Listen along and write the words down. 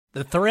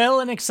The thrill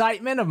and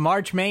excitement of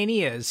March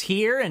Mania is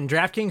here, and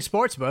DraftKings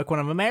Sportsbook, one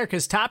of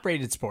America's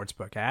top-rated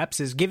sportsbook apps,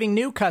 is giving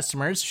new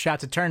customers a shot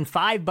to turn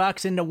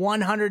 $5 into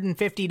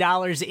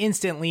 $150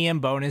 instantly in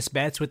bonus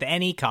bets with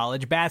any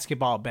college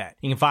basketball bet.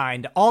 You can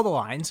find all the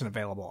lines and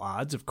available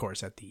odds, of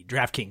course, at the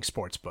DraftKings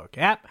Sportsbook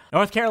app.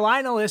 North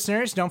Carolina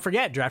listeners, don't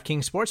forget,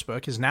 DraftKings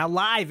Sportsbook is now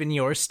live in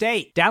your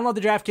state. Download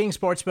the DraftKings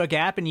Sportsbook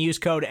app and use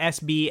code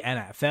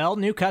SBNFL.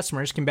 New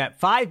customers can bet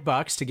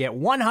 $5 to get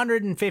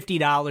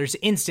 $150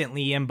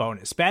 instantly in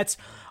bonus bets,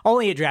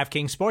 only at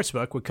DraftKings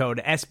Sportsbook with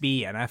code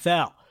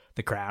SBNFL.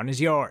 The crown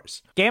is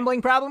yours.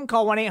 Gambling problem?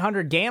 Call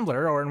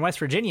 1-800-GAMBLER, or in West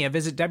Virginia,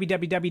 visit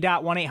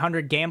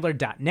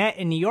www.1800gambler.net.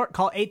 In New York,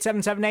 call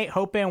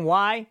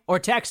 877-8-HOPE-NY or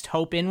text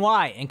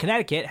HOPE-NY. In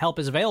Connecticut, help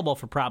is available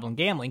for problem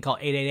gambling. Call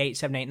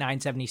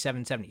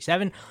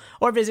 888-789-7777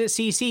 or visit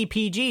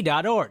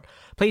ccpg.org.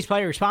 Please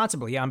play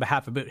responsibly on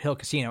behalf of Boot Hill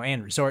Casino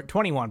and Resort.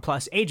 21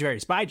 plus, age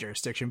varies by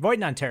jurisdiction. Void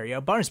in Ontario.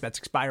 Bonus bets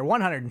expire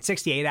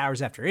 168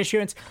 hours after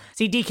issuance.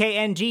 See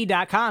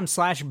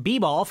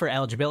dkng.com/bball for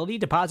eligibility,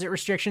 deposit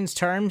restrictions,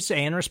 terms,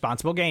 and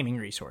responsible gaming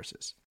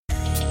resources.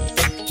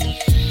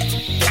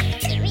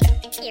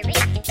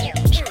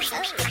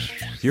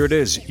 Here it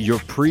is, your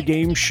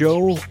pregame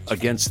show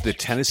against the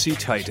Tennessee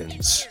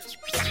Titans.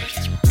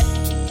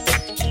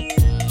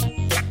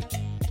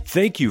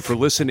 Thank you for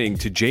listening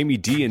to Jamie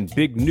D and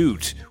Big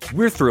Newt.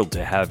 We're thrilled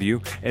to have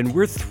you, and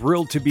we're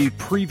thrilled to be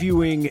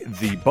previewing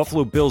the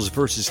Buffalo Bills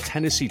versus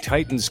Tennessee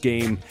Titans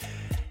game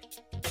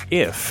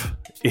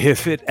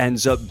if it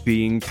ends up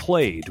being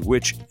played,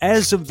 which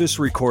as of this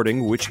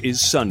recording, which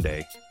is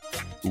Sunday,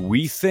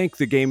 we think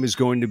the game is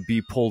going to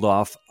be pulled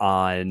off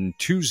on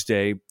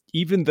Tuesday,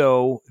 even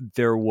though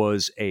there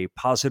was a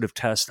positive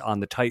test on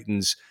the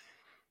Titans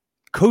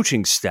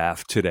coaching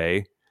staff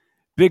today.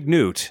 Big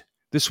Newt,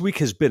 this week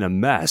has been a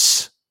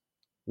mess.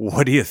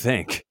 What do you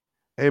think?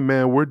 Hey,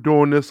 man, we're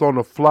doing this on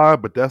the fly,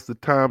 but that's the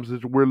times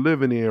that we're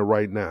living in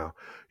right now.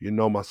 You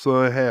know, my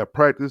son had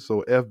practice,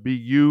 so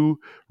FBU,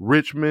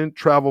 Richmond,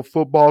 travel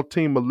football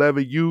team,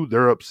 11U,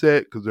 they're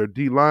upset because their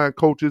D-line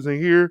coach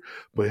isn't here.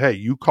 But, hey,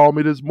 you called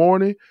me this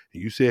morning,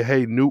 and you said,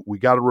 hey, Newt, we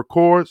got to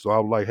record. So I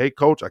was like, hey,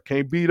 coach, I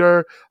can't be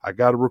there. I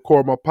got to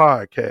record my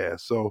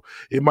podcast. So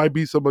it might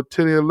be some of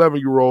 10 and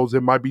 11-year-olds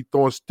that might be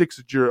throwing sticks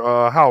at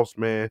your house,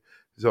 man.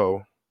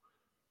 So...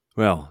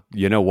 Well,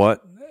 you know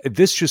what?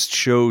 This just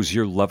shows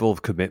your level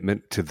of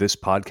commitment to this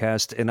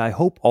podcast, and I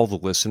hope all the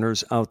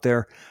listeners out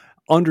there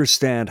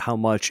understand how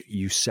much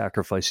you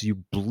sacrifice,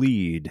 you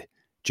bleed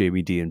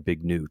Jamie D and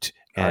Big Newt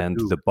and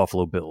the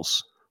Buffalo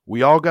Bills.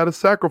 We all got to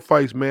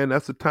sacrifice, man.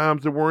 That's the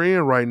times that we're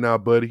in right now,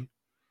 buddy.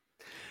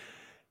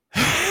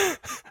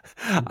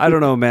 I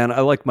don't know, man.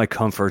 I like my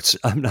comforts.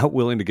 I'm not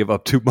willing to give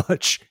up too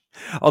much.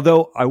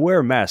 Although I wear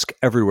a mask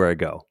everywhere I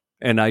go,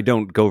 and I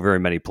don't go very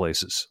many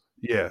places.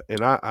 Yeah, and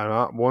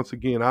I once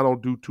again, I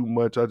don't do too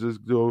much. I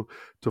just go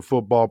to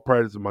football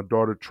practice and my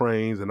daughter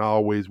trains, and I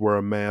always wear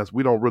a mask.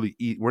 We don't really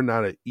eat. We're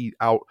not an eat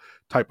out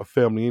type of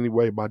family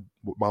anyway. My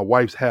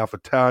wife's half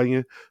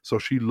Italian, so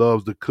she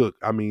loves to cook.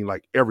 I mean,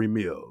 like every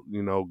meal,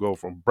 you know, go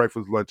from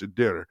breakfast, lunch, and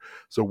dinner.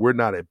 So we're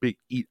not a big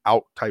eat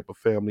out type of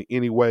family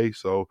anyway.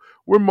 So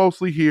we're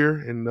mostly here,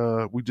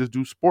 and we just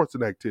do sports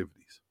and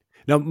activities.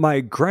 Now, my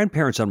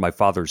grandparents on my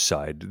father's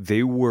side,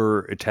 they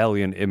were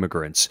Italian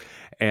immigrants.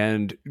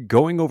 And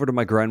going over to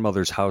my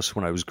grandmother's house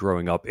when I was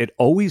growing up, it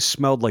always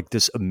smelled like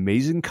this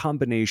amazing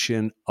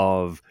combination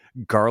of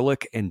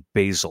garlic and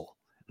basil.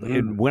 Mm.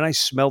 And when I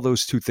smell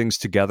those two things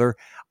together,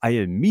 I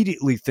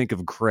immediately think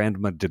of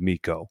Grandma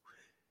D'Amico.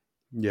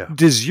 Yeah.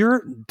 Does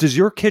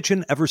your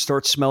kitchen ever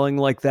start smelling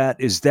like that?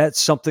 Is that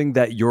something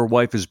that your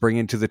wife is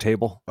bringing to the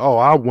table? Oh,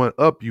 I went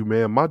up you,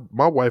 man.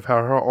 My wife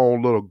had her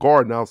own little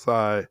garden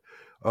outside.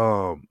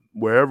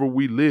 Wherever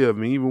we live,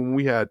 and even when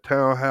we had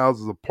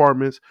townhouses,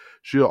 apartments,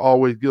 she'll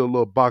always get a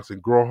little box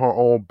and grow her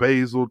own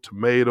basil,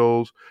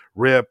 tomatoes,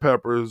 red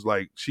peppers.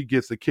 Like, she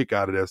gets a kick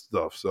out of that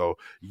stuff. So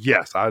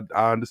yes, I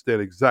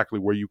understand exactly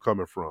where you're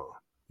coming from.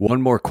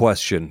 One more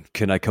question.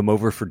 Can I come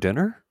over for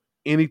dinner?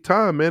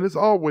 Anytime, man. It's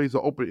always an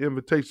open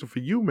invitation for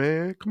you,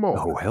 man. Come on.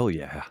 Oh, hell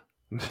yeah.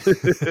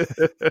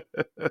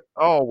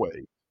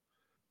 Always.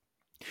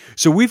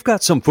 So we've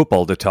got some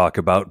football to talk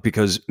about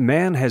because,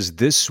 man, has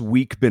this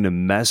week been a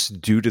mess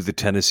due to the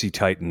Tennessee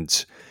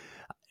Titans.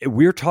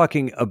 We're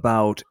talking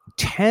about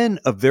 10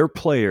 of their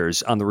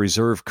players on the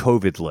reserve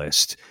COVID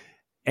list,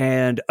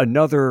 and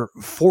another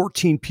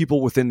 14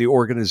 people within the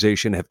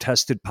organization have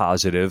tested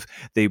positive.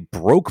 They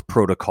broke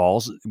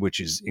protocols, which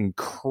is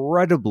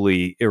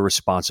incredibly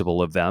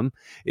irresponsible of them.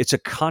 It's a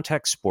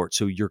contact sport,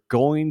 so you're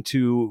going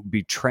to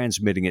be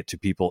transmitting it to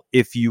people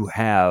if you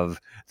have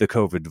the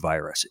COVID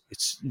virus.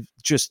 It's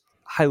just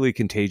highly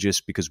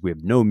contagious because we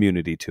have no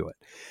immunity to it.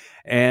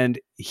 And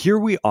here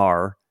we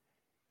are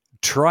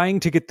trying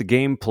to get the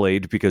game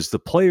played because the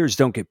players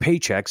don't get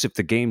paychecks if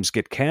the games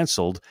get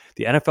canceled.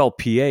 The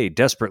NFLPA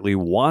desperately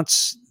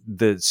wants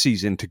the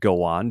season to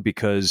go on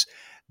because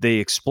they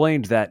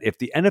explained that if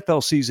the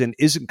NFL season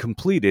isn't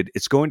completed,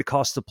 it's going to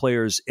cost the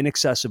players in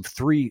excess of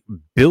 $3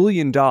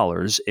 billion.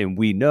 And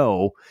we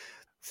know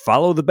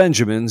follow the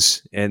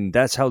Benjamins, and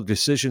that's how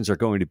decisions are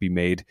going to be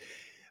made.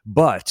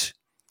 But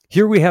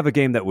here we have a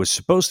game that was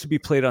supposed to be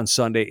played on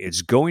Sunday.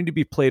 It's going to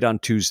be played on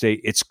Tuesday.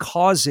 It's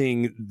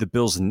causing the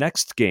Bills'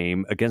 next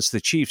game against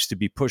the Chiefs to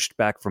be pushed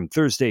back from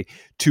Thursday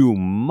to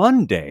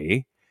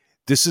Monday.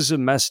 This is a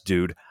mess,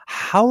 dude.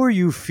 How are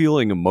you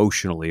feeling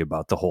emotionally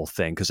about the whole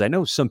thing? Because I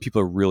know some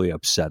people are really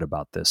upset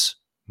about this.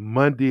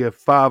 Monday at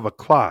 5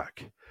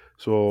 o'clock.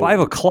 So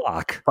 5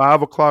 o'clock?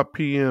 5 o'clock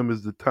p.m.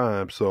 is the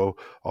time. So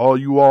all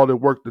you all that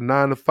work the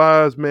 9 to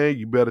 5s, man,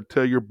 you better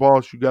tell your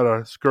boss you got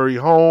to scurry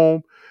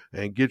home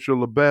and get your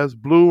LeBass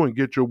Blue and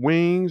get your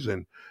wings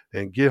and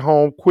get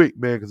home quick,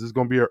 man, because it's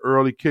going to be an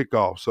early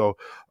kickoff. So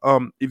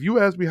if you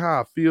ask me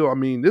how I feel, I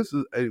mean, this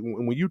is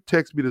when you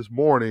text me this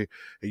morning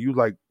and you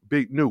like,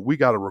 Big Newt, we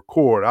got to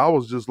record. I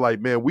was just like,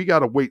 man, we got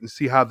to wait and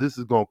see how this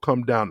is going to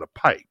come down the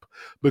pipe,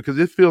 because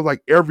it feels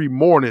like every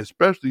morning,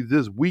 especially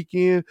this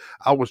weekend,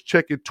 I was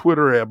checking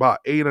Twitter at about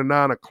 8 or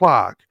 9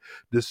 o'clock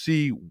to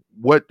see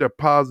what the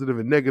positive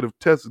and negative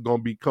test is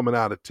going to be coming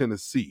out of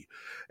Tennessee.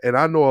 And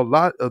I know a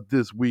lot of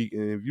this week,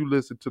 and if you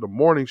listen to the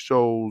morning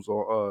shows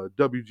on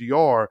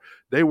WGR,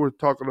 they were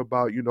talking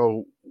about,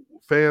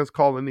 fans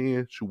calling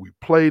in, should we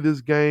play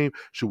this game?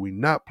 Should we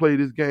not play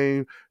this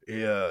game?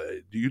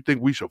 Do you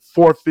think we should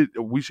forfeit?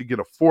 We should get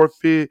a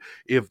forfeit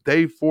if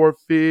they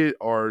forfeit,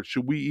 or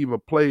should we even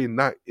play and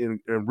not and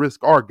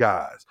risk our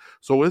guys?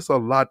 So it's a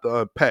lot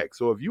to unpack.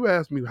 So if you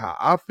ask me how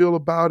I feel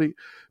about it,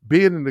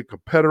 being in the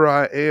competitor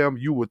I am,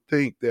 you would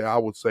think that I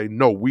would say,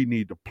 no, we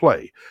need to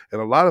play.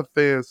 And a lot of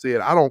fans said,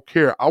 I don't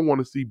care. I want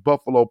to see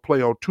Buffalo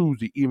play on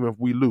Tuesday, even if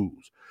we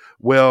lose.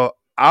 Well,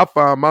 I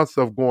find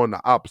myself going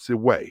the opposite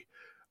way.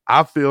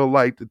 I feel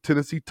like the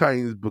Tennessee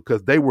Titans,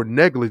 because they were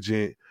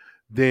negligent,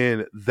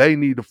 then they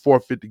need to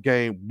forfeit the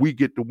game. We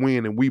get the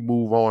win and we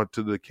move on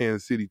to the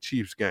Kansas City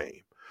Chiefs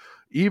game.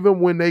 Even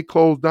when they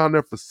closed down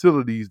their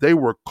facilities, they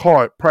were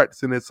caught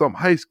practicing at some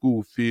high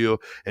school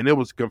field, and it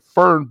was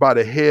confirmed by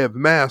the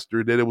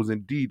headmaster that it was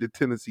indeed the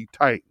Tennessee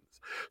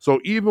Titans. So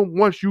even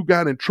once you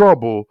got in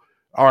trouble,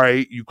 all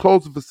right, you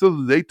closed the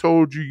facility, they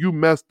told you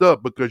messed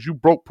up because you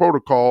broke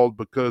protocols,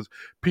 because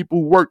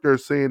people who work there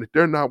saying that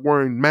they're not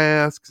wearing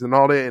masks and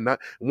all that. And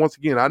once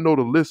again, I know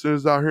the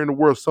listeners out here in the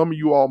world, some of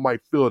you all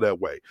might feel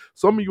that way.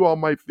 Some of you all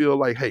might feel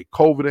like, hey,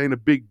 COVID ain't a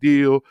big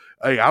deal.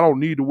 Hey, I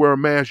don't need to wear a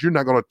mask. You're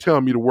not going to tell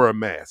me to wear a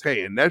mask.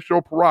 Hey, and that's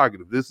your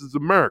prerogative. This is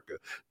America.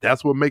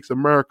 That's what makes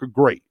America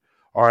great.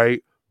 All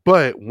right.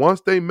 But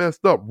once they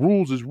messed up,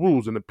 rules is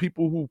rules. And the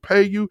people who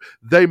pay you,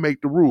 they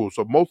make the rules.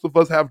 So most of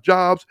us have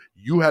jobs.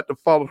 You have to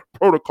follow the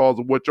protocols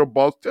of what your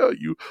boss tell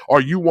you,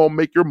 or you won't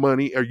make your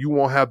money, or you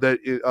won't have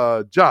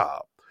that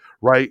job.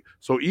 Right.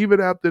 So even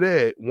after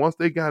that, once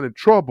they got in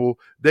trouble,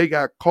 they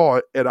got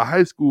caught at a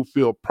high school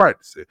field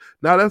practicing.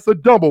 Now that's a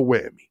double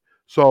whammy.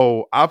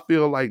 So I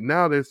feel like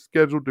now they're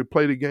scheduled to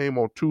play the game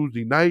on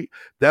Tuesday night.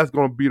 That's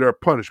going to be their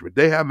punishment.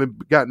 They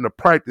haven't gotten to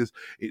practice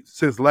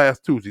since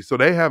last Tuesday. So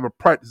they haven't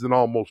practiced in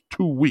almost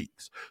 2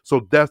 weeks.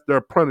 So that's their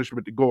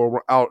punishment, to go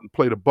out and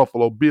play the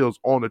Buffalo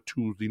Bills on a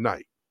Tuesday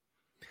night.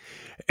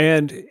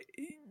 And,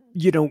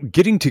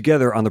 getting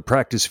together on the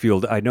practice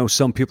field, I know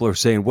some people are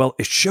saying, well,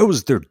 it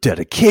shows their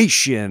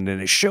dedication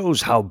and it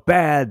shows how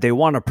bad they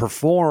want to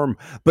perform.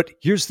 But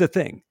here's the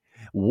thing.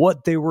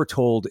 What they were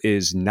told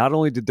is not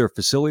only did their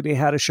facility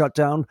had to shut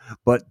down,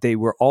 but they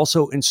were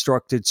also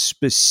instructed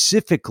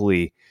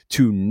specifically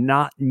to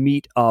not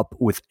meet up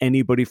with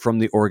anybody from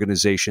the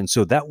organization.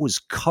 So that was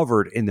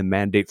covered in the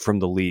mandate from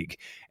the league.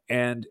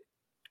 And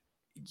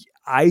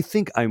I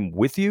think I'm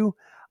with you.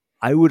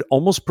 I would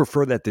almost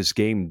prefer that this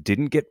game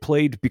didn't get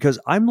played, because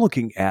I'm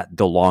looking at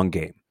the long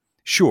game.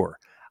 Sure,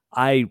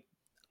 I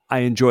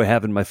enjoy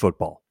having my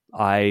football.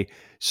 I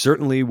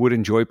certainly would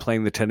enjoy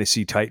playing the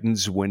Tennessee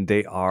Titans when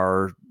they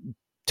are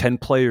 10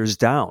 players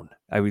down.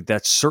 I mean,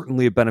 that's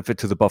certainly a benefit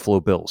to the Buffalo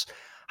Bills.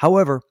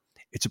 However,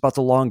 it's about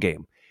the long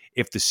game.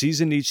 If the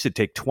season needs to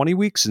take 20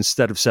 weeks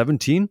instead of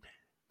 17,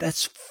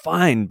 that's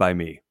fine by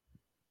me.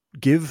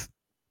 Give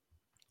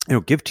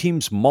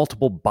teams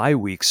multiple bye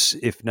weeks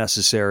if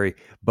necessary,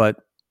 but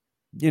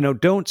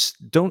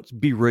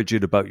don't be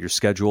rigid about your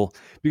schedule,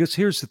 because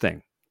here's the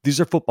thing. These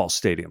are football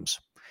stadiums.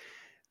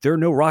 There are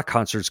no rock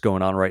concerts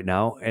going on right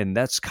now, and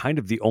that's kind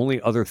of the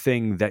only other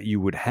thing that you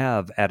would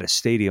have at a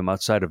stadium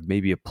outside of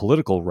maybe a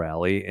political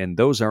rally, and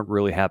those aren't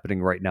really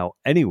happening right now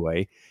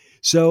anyway.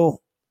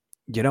 So,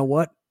 you know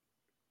what?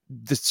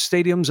 The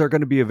stadiums are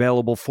going to be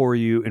available for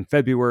you in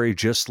February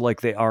just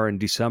like they are in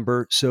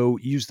December, so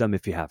use them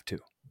if you have to.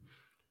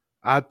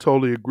 I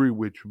totally agree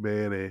with you,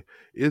 man. And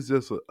it's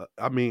just,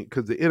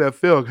 because the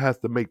NFL has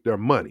to make their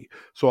money.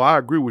 So I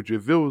agree with you.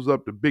 If it was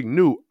up to Big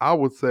Newt, I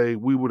would say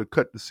we would have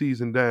cut the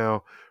season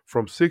down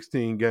from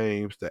 16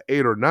 games to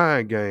 8 or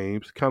 9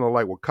 games, kind of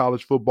like what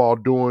college football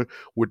doing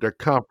with their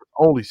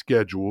conference-only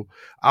schedule.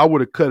 I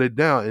would have cut it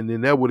down, and then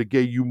that would have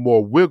gave you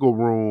more wiggle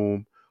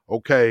room,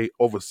 okay,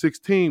 over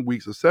 16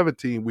 weeks or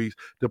 17 weeks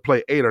to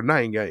play 8 or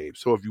 9 games.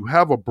 So if you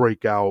have a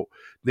breakout,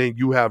 then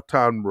you have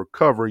time to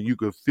recover and you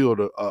can field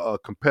a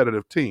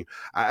competitive team.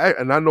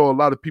 And I know a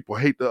lot of people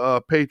hate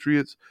the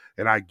Patriots,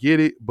 and I get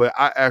it, but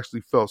I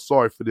actually felt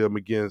sorry for them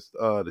against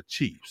the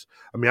Chiefs.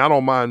 I mean, I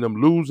don't mind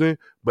them losing,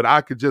 but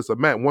I could just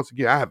imagine, once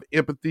again, I have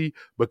empathy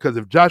because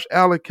if Josh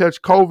Allen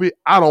catch COVID,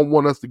 I don't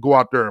want us to go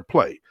out there and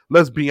play.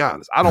 Let's be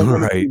honest. I don't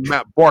want to see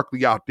Matt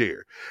Barkley out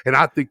there. And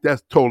I think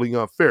that's totally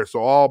unfair. So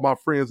all my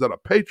friends that are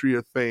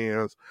Patriot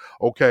fans,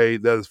 okay,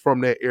 that's from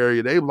that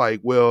area, they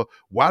like, well,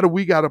 why do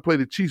we got to play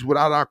the Chiefs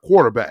without our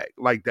quarterback?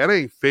 Like, that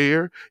ain't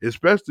fair,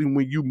 especially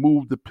when you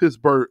move the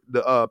Pittsburgh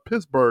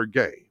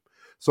game.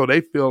 So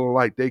they feeling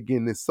like they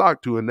getting this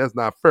socked to, and that's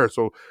not fair.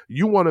 So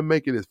you want to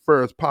make it as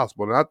fair as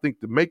possible. And I think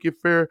to make it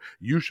fair,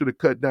 you should have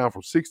cut down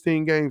from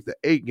 16 games to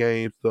 8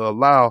 games to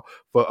allow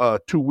for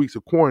 2 weeks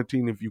of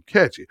quarantine if you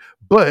catch it.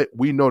 But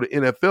we know the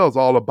NFL is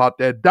all about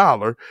that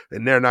dollar,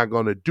 and they're not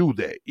going to do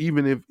that.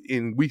 Even if,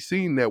 and we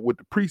seen that with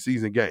the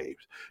preseason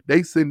games,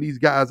 they send these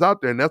guys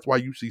out there, and that's why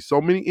you see so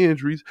many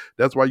injuries.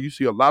 That's why you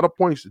see a lot of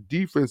points. The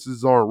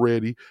defenses aren't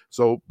ready,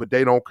 so but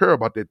they don't care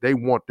about that. They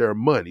want their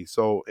money.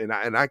 So, and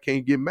I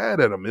can't get mad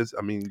at them.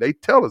 They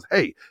tell us,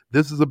 hey,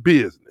 this is a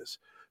business.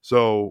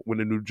 So when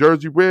the New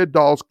Jersey Red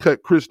Dogs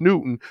cut Chris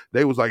Newton,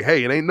 they was like,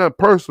 hey, it ain't nothing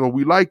personal.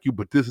 We like you,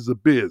 but this is a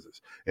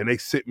business. And they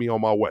sent me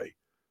on my way.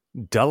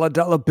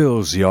 Dollar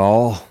bills,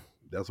 y'all.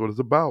 That's what it's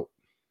about.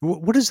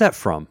 What is that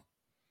from?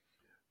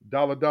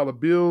 Dollar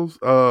bills.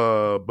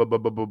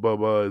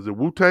 Is it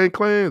Wu-Tang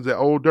Clan? Is that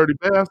Old Dirty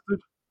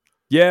Bastard?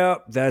 Yeah,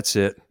 that's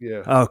it.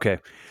 Yeah. Okay.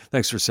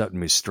 Thanks for setting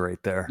me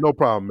straight there. No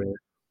problem, man.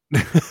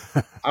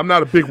 I'm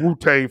not a big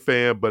Wu-Tang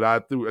fan, but I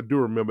do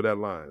remember that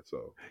line.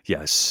 So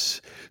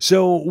yes.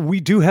 So we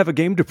do have a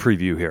game to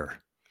preview here.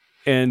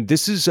 And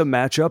this is a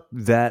matchup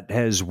that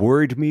has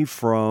worried me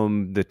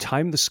from the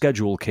time the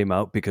schedule came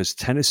out, because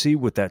Tennessee,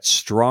 with that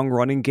strong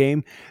running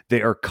game,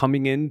 they are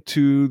coming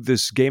into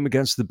this game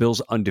against the Bills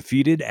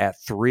undefeated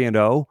at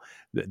 3-0.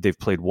 They've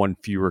played one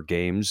fewer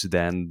games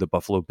than the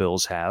Buffalo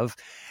Bills have.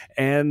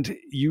 And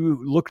you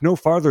look no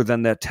farther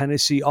than that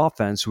Tennessee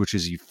offense, which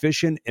is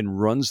efficient and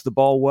runs the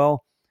ball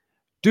well.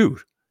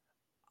 Dude,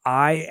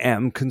 I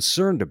am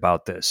concerned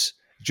about this.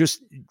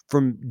 Just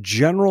from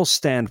general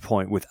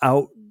standpoint,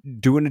 without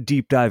doing a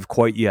deep dive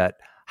quite yet,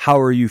 how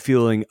are you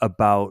feeling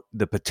about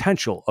the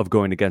potential of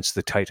going against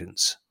the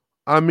Titans?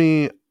 I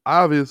mean,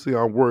 obviously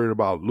I'm worried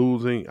about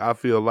losing. I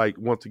feel like,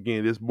 once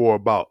again, it's more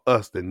about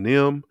us than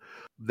them.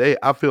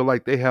 I feel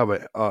like they have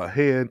a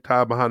hand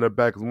tied behind their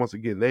back, because once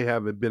again, they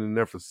haven't been in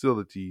their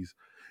facilities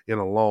in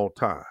a long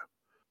time.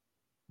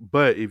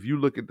 But if you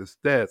look at the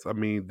stats, I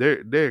mean,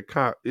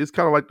 it's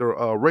kind of like the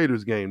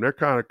Raiders game. They're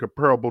kind of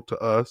comparable to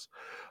us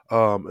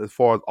as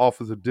far as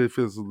offensive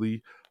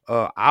defensively.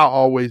 I've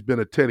always been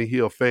a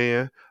Tannehill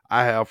fan.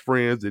 I have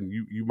friends, and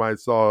you might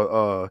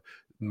saw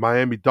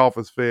Miami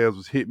Dolphins fans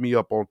was hitting me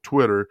up on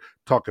Twitter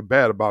talking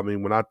bad about me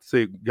when I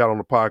got on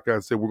the podcast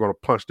and said we're going to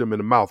punch them in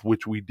the mouth,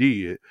 which we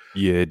did.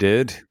 Yeah, it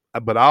did.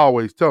 But I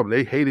always tell them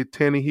they hated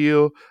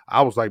Tannehill.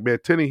 I was like, man,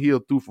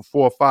 Tannehill threw for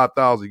 4,000 or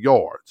 5,000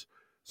 yards.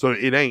 So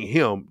it ain't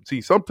him.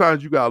 See,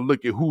 sometimes you got to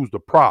look at who's the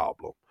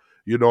problem.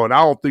 And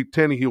I don't think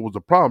Tannehill was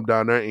the problem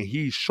down there, and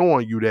he's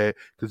showing you that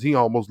because he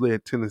almost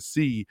led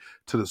Tennessee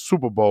to the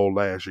Super Bowl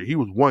last year. He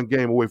was one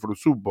game away from the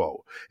Super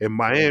Bowl, and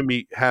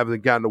Miami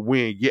haven't gotten a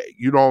win yet.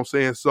 You know what I'm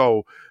saying?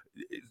 So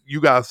you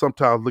got to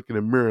sometimes look in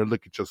the mirror and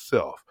look at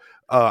yourself.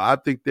 I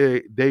think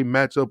they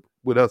match up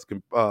with us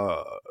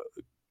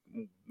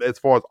as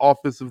far as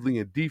offensively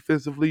and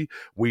defensively.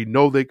 We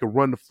know they can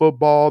run the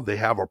football. They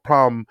have a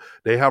problem.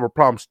 They have a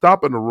problem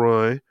stopping the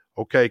run.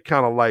 Okay,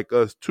 kind of like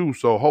us too.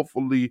 So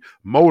hopefully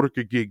Motor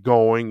could get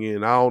going,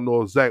 and I don't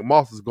know if Zach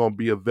Moss is going to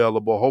be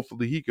available.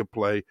 Hopefully he can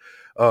play.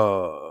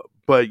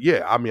 But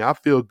yeah, I mean, I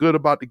feel good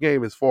about the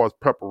game as far as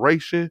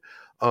preparation.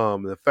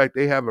 The fact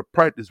they haven't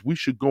practiced, we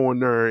should go in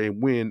there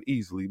and win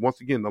easily. Once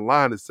again, the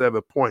line is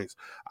 7 points.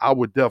 I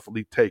would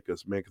definitely take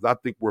us, man, because I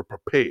think we're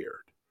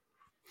prepared.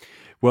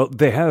 Well,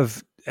 they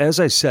have, as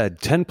I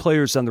said, 10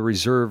 players on the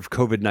reserve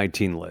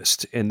COVID-19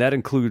 list, and that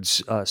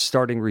includes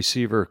starting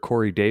receiver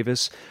Corey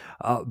Davis.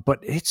 But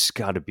it's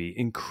got to be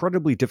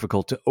incredibly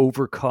difficult to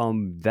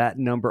overcome that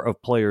number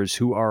of players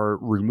who are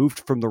removed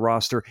from the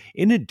roster,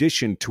 in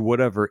addition to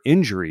whatever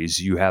injuries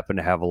you happen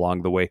to have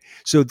along the way.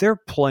 So they're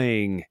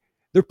playing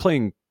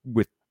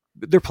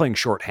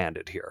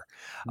shorthanded here.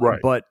 Right.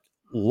 But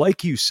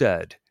like you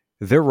said,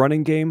 their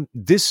running game,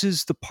 this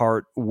is the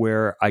part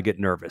where I get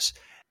nervous.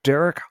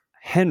 Derrick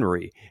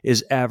Henry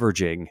is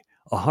averaging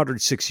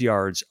 106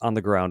 yards on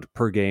the ground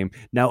per game.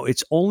 Now,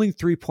 it's only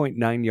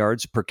 3.9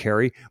 yards per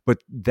carry, but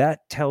that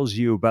tells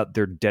you about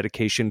their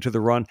dedication to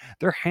the run.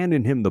 They're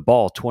handing him the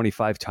ball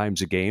 25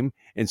 times a game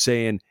and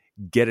saying,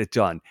 get it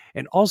done.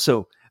 And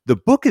also, the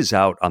book is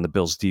out on the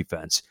Bills'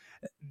 defense.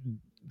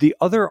 The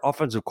other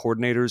offensive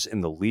coordinators in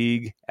the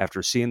league,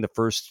 after seeing the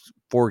first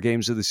 4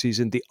 games of the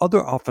season, the other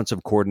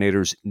offensive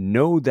coordinators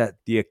know that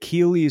the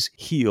Achilles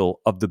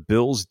heel of the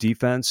Bills'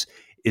 defense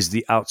is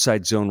the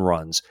outside zone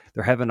runs.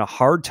 They're having a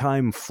hard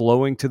time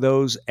flowing to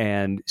those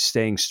and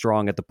staying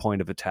strong at the point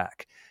of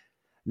attack.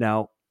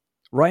 Now,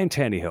 Ryan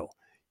Tannehill,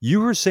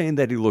 You were saying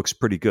that he looks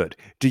pretty good.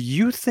 Do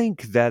you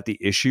think that the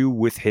issue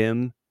with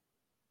him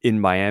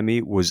in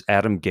Miami was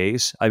Adam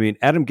Gase? I mean,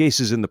 Adam Gase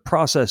is in the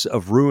process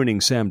of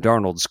ruining Sam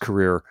Darnold's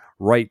career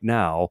right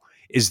now.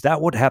 Is that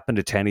what happened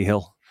to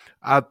Tannehill?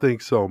 I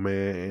think so,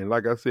 man. And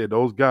like I said,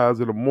 those guys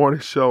in the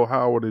morning show,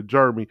 Howard and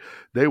Jeremy,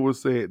 they were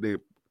saying the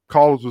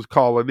callers was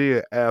calling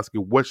in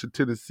asking what should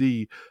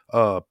Tennessee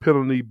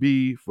penalty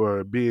be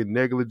for being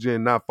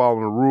negligent, not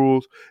following the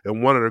rules.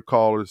 And one of the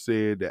callers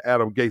said that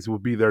Adam Gase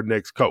would be their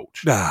next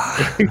coach. You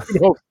know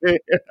what I'm saying?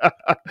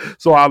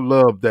 So I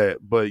love that.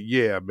 But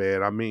yeah,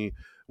 man, I mean,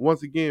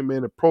 once again,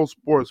 man, in pro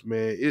sports,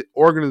 man,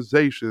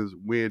 organizations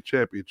win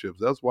championships.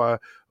 That's why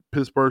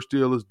Pittsburgh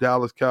Steelers,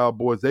 Dallas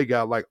Cowboys, they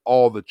got like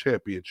all the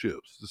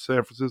championships. The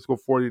San Francisco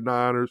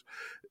 49ers,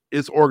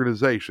 it's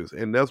organizations.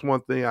 And that's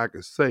one thing I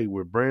can say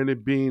with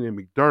Brandon Beane and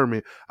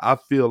McDermott, I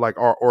feel like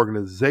our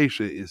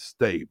organization is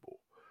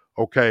stable.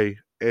 Okay.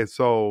 And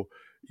so,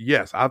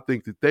 yes, I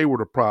think that they were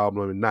the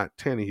problem and not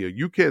Tannehill.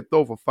 You can't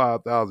throw for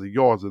 5,000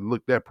 yards and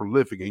look that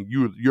prolific and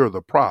you're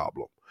the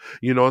problem.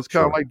 You know, it's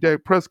kind of like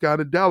Dak Prescott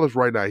in Dallas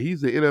right now.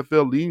 He's the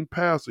NFL leading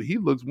passer. He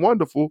looks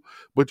wonderful,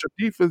 but your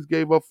defense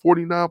gave up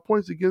 49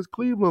 points against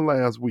Cleveland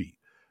last week.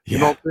 You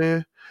know what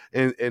I'm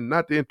saying? And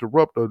not to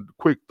interrupt, a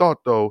quick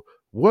thought though,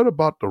 what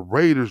about the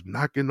Raiders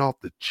knocking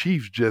off the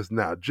Chiefs just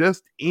now?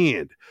 Just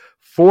end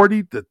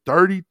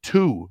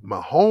 40-32.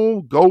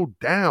 Mahomes go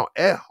down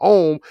at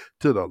home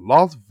to the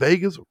Las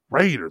Vegas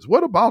Raiders.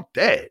 What about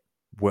that?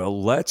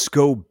 Well, let's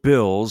go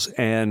Bills,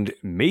 and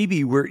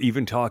maybe we're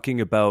even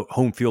talking about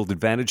home field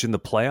advantage in the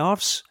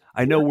playoffs.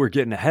 I know we're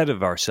getting ahead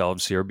of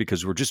ourselves here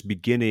because we're just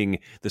beginning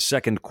the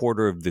second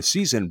quarter of the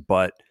season,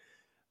 but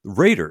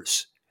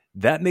Raiders,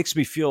 that makes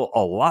me feel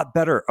a lot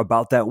better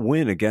about that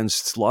win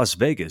against Las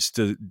Vegas.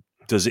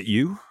 Does it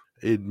you?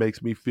 It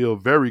makes me feel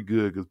very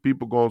good because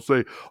people going to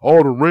say,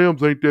 oh, the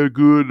Rams ain't that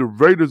good, the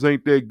Raiders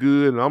ain't that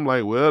good. And I'm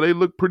like, well, they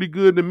look pretty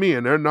good to me,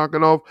 and they're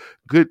knocking off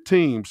good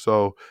teams.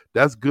 So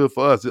that's good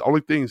for us. The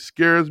only thing that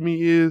scares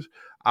me is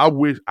I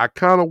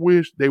kind of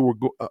wish they were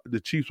the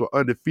Chiefs were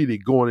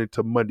undefeated going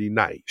into Monday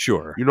night.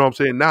 Sure. You know what I'm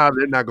saying? Now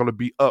they're not going to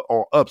be up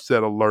on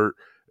upset alert.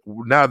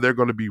 Now they're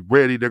going to be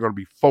ready. They're going to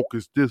be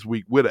focused this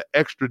week with an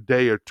extra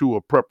day or two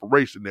of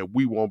preparation that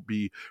we won't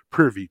be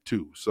privy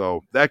to.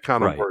 So that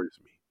kind of worries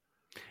me.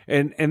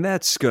 And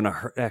that's going to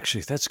hurt.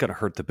 Actually, that's going to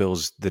hurt the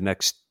Bills the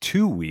next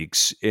 2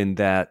 weeks in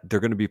that they're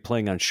going to be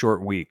playing on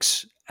short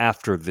weeks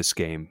after this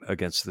game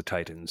against the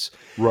Titans,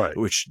 right?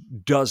 Which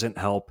doesn't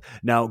help.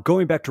 Now,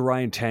 going back to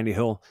Ryan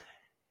Tannehill,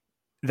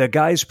 the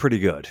guy's pretty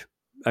good.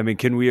 I mean,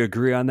 can we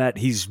agree on that?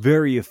 He's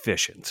very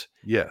efficient.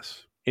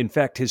 Yes. In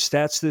fact, his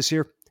stats this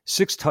year,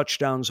 6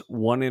 touchdowns,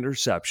 1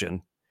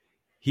 interception.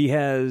 He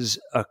has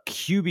a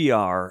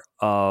QBR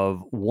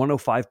of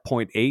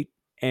 105.8,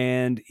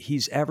 and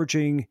he's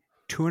averaging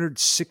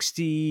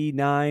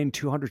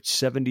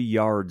 270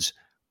 yards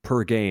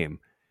per game.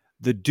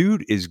 The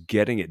dude is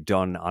getting it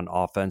done on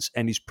offense,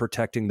 and he's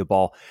protecting the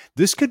ball.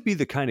 This could be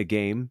the kind of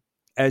game,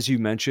 as you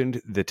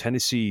mentioned, the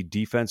Tennessee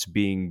defense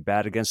being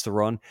bad against the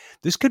run.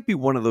 This could be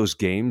one of those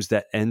games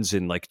that ends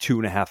in like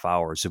 2.5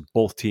 hours if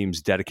both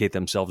teams dedicate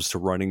themselves to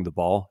running the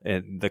ball,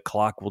 and the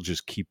clock will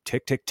just keep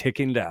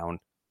ticking down.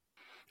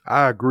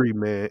 I agree,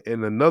 man.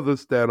 And another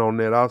stat on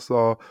that I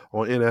saw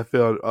on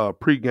NFL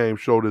pregame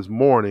show this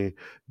morning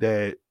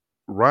that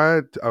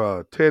Ryan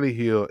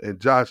Tannehill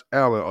and Josh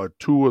Allen are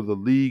 2 of the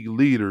league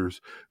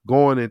leaders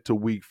going into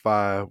week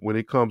 5 when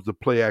it comes to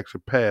play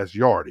action pass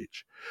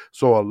yardage.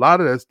 So a lot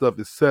of that stuff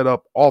is set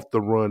up off the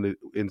run.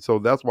 And so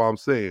that's why I'm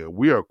saying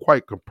we are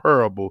quite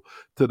comparable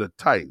to the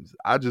Titans.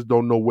 I just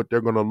don't know what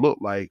they're going to look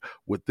like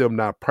with them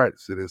not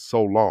practicing in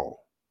so long.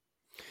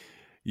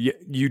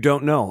 You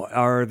don't know.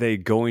 Are they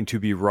going to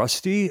be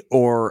rusty,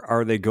 or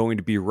are they going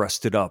to be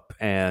rested up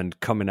and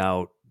coming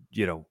out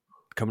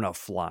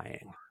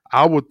flying?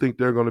 I would think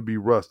they're going to be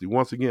rusty.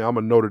 Once again, I'm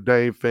a Notre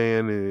Dame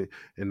fan,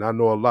 and I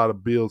know a lot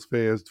of Bills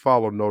fans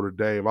follow Notre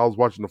Dame. I was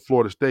watching the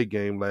Florida State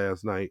game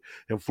last night,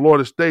 and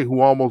Florida State,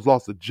 who almost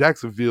lost to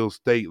Jacksonville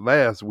State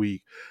last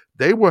week,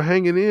 they were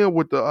hanging in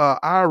with the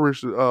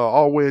Irish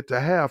all the way into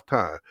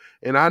halftime,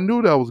 and I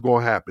knew that was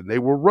going to happen. They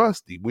were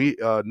rusty.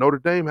 Notre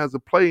Dame has to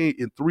play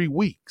in 3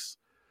 weeks.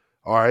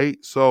 All right,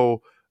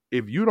 so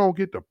if you don't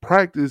get to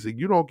practice and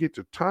you don't get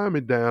your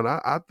timing down,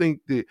 I think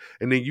that,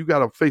 and then you got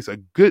to face a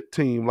good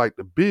team like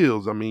the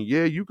Bills. I mean,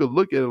 yeah, you could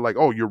look at it like,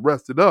 oh, you're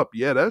rested up.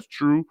 Yeah, that's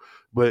true.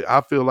 But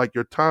I feel like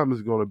your time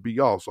is going to be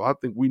off. So I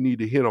think we need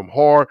to hit them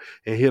hard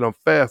and hit them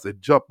fast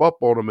and jump up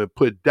on them and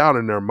put doubt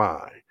in their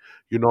mind.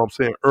 You know what I'm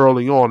saying?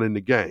 Early on in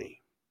the game.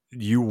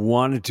 You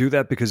want to do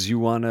that because you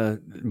want to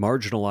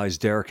marginalize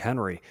Derrick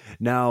Henry.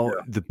 Now,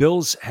 The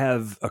Bills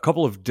have a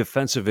couple of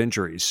defensive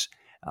injuries.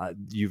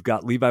 You've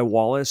got Levi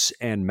Wallace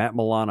and Matt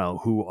Milano,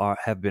 who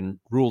have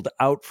been ruled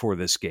out for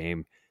this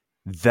game.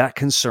 That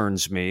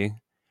concerns me,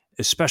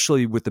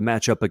 especially with the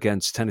matchup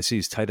against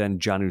Tennessee's tight end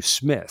Jonnu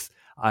Smith.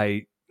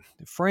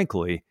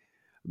 Frankly,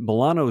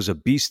 Milano is a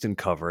beast in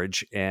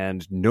coverage,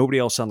 and nobody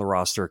else on the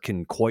roster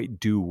can quite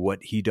do what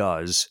he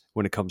does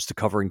when it comes to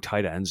covering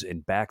tight ends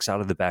and backs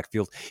out of the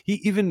backfield.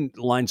 He even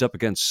lines up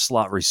against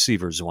slot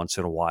receivers once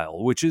in a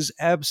while, which is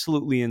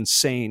absolutely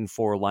insane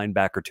for a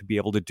linebacker to be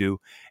able to do,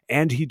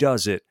 and he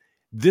does it.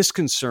 This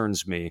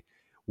concerns me.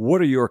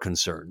 What are your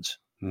concerns?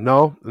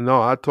 No,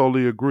 I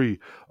totally agree.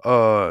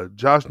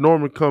 Josh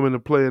Norman coming to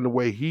play in the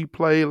way he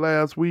played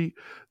last week,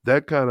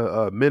 that kind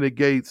of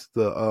mitigates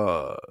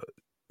the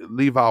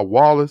Levi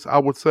Wallace, I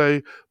would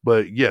say.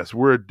 But yes,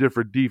 we're a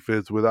different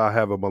defense without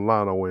having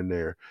Milano in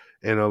there.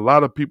 And a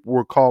lot of people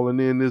were calling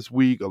in this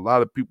week. A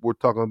lot of people were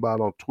talking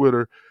about on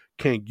Twitter,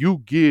 can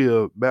you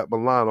give Matt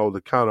Milano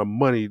the kind of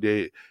money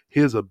that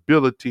his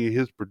ability,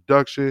 his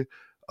production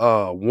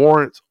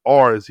warrants?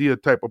 Or is he a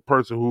type of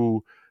person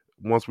who,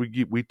 once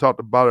we talked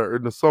about it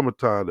in the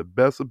summertime, the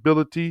best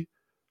ability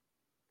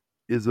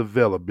is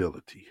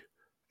availability.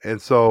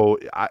 And so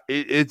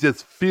it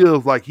just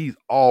feels like he's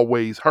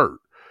always hurt.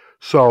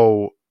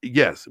 So,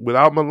 yes,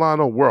 without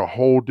Milano, we're a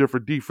whole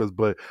different defense.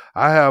 But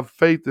I have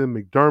faith in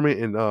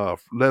McDermott and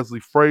Leslie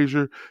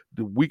Frazier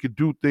that we could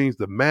do things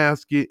to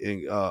mask it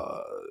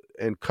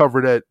and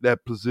cover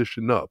that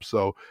position up.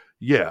 So,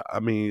 yeah, I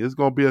mean, it's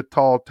going to be a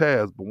tall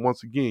task. But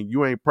once again,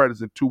 you ain't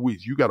practicing 2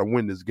 weeks. You got to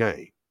win this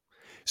game.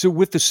 So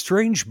with the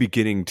strange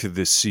beginning to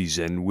this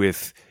season,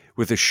 with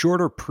a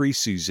shorter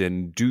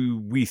preseason, do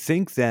we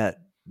think that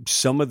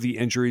some of the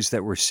injuries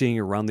that we're seeing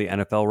around the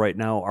NFL right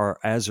now are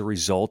as a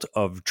result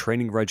of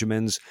training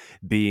regimens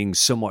being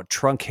somewhat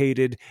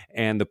truncated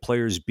and the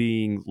players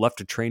being left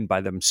to train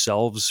by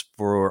themselves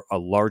for a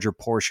larger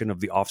portion of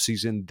the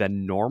offseason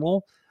than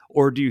normal?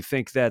 Or do you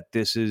think that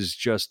this is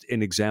just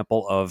an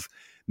example of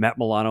Matt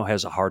Milano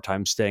has a hard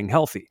time staying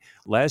healthy?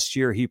 Last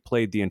year, he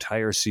played the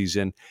entire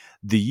season.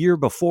 The year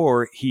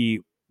before,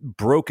 he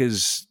broke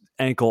his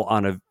ankle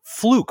on a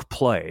fluke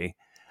play.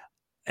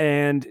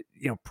 And,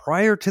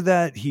 prior to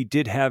that, he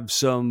did have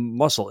some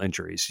muscle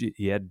injuries.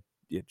 He had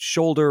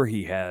shoulder,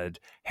 he had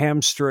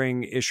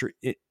hamstring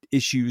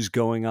issues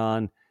going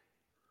on.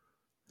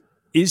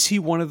 Is he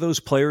one of those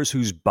players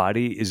whose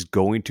body is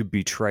going to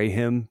betray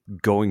him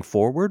going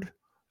forward?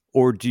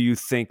 Or do you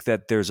think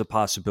that there's a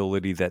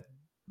possibility that,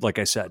 like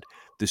I said,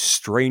 the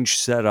strange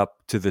setup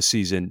to the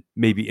season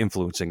may be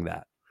influencing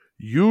that?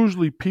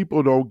 Usually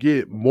people don't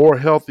get more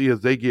healthy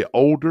as they get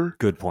older.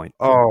 Good point.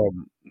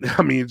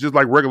 I mean, just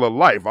like regular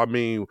life. I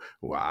mean,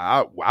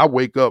 I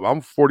wake up, I'm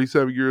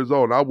 47 years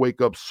old, and I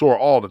wake up sore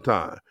all the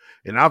time.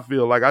 And I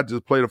feel like I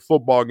just played a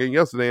football game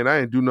yesterday, and I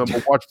ain't do nothing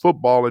but watch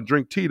football and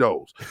drink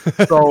Tito's.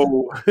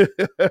 So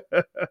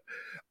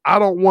I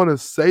don't want to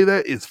say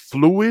that it's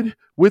fluid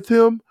with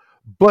him.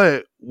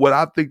 But what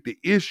I think the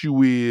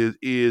issue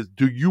is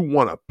do you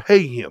want to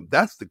pay him?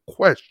 That's the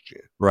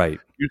question. Right.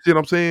 You see what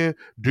I'm saying?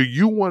 Do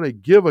you want to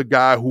give a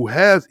guy who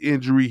has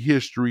injury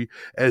history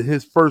at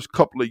his first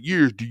couple of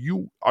years,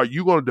 are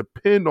you going to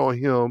depend on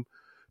him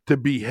to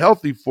be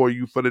healthy for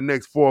you for the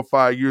next 4 or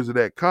 5 years of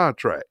that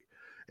contract?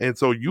 And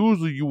so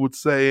usually you would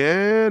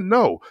say,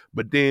 no.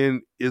 But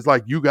then it's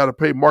like you got to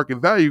pay market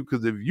value,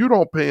 because if you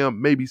don't pay him,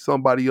 maybe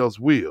somebody else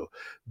will.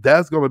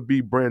 That's going to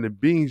be Brandon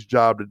Beane's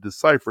job to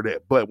decipher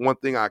that. But one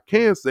thing I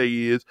can say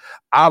is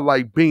I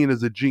like Beane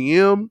as a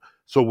GM.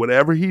 So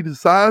whatever he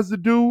decides to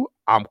do,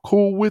 I'm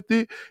cool with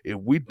it. If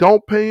we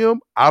don't pay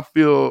him, I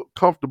feel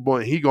comfortable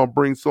and he going to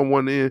bring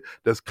someone in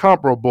that's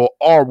comparable,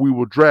 or we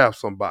will draft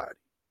somebody.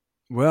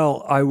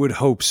 Well, I would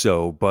hope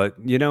so, but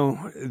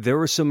there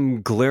were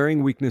some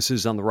glaring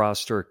weaknesses on the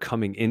roster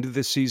coming into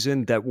the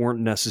season that weren't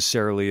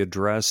necessarily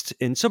addressed,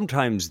 and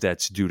sometimes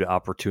that's due to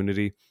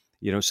opportunity.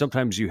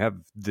 Sometimes you have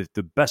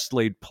the best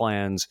laid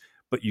plans,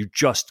 but you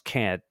just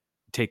can't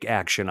take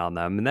action on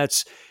them, and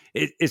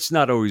it's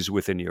not always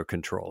within your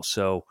control.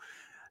 So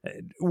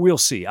we'll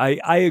see.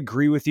 I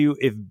agree with you.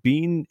 If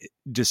Beane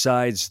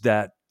decides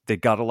that they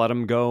got to let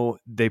him go,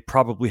 they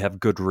probably have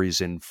good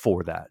reason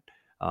for that,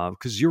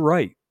 because you're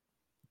right.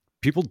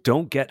 People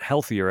don't get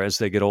healthier as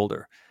they get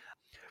older.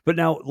 But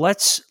now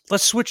let's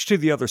switch to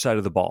the other side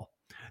of the ball.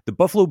 The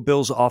Buffalo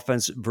Bills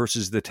offense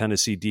versus the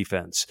Tennessee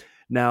defense.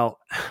 Now,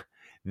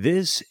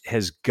 this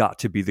has got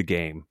to be the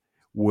game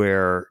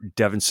where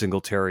Devin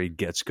Singletary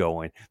gets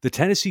going. The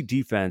Tennessee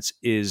defense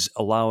is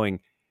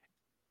allowing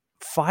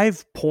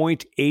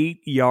 5.8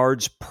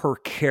 yards per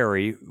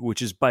carry,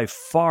 which is by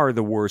far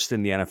the worst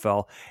in the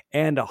NFL,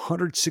 and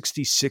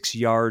 166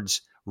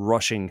 yards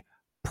rushing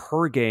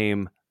per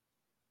game.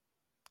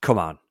 Come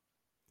on.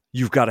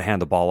 You've got to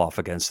hand the ball off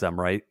against them,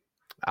 right?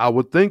 I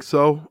would think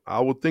so.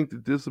 I would think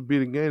that this would be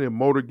the game that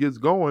motor gets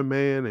going,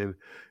 man.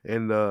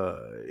 And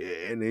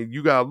then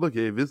you gotta look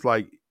at it. If it's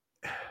like,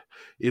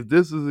 if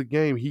this is a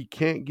game he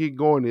can't get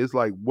going, it's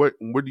like where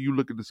do you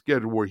look at the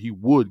schedule where he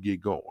would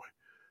get going?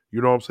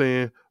 You know what I'm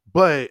saying?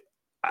 But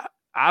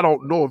I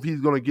don't know if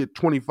he's gonna get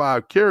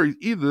 25 carries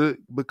either,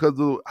 because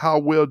of how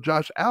well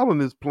Josh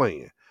Allen is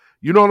playing.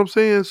 You know what I'm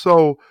saying?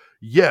 So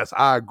Yes,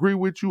 I agree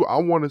with you. I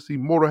want to see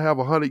Motor have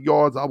 100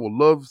 yards. I would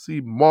love to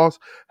see Moss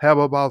have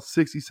about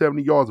 60,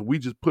 70 yards. And we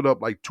just put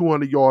up like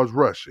 200 yards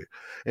rushing.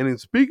 And then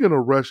speaking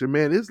of rushing,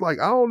 man, it's like,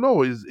 I don't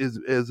know, is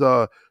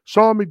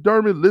Sean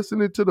McDermott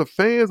listening to the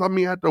fans? I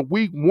mean, after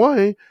week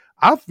one,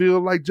 I feel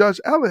like Josh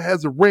Allen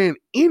hasn't ran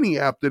any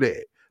after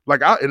that.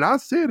 I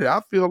said it,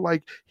 I feel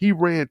like he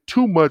ran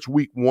too much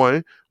week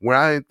one where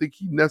I didn't think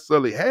he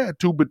necessarily had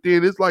to. But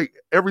then it's like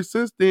ever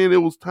since then,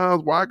 it was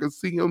times where I could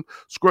see him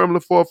scrambling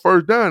for a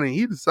first down, and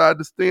he decided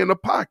to stay in the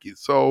pocket.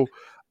 So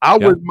I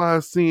wouldn't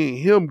mind seeing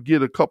him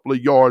get a couple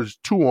of yards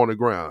too on the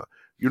ground.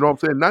 You know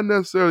what I'm saying? Not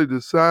necessarily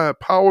the side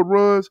power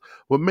runs,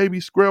 but maybe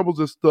scrambles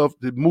and stuff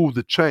that move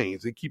the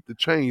chains and keep the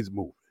chains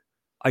moving.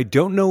 I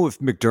don't know if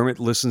McDermott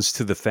listens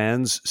to the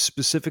fans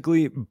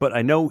specifically, but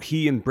I know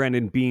he and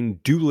Brandon Beane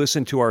do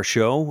listen to our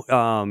show.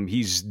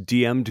 He's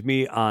DM'd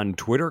me on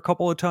Twitter a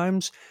couple of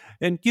times,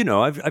 and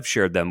I've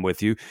shared them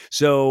with you.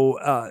 So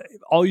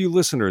all you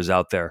listeners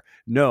out there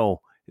know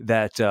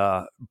that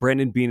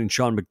Brandon Beane and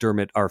Sean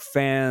McDermott are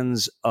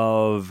fans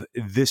of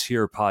this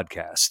here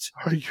podcast.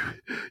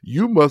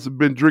 You must have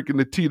been drinking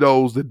the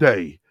Tito's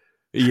today.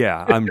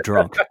 Yeah, I'm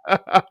drunk.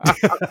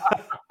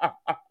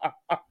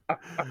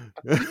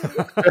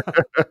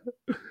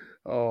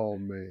 Oh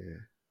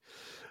man.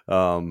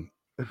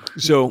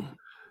 So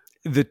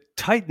the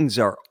Titans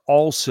are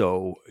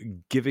also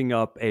giving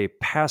up a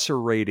passer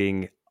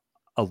rating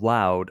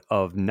allowed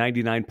of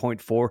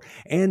 99.4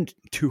 and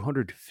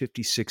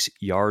 256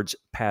 yards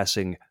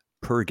passing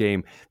per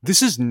game.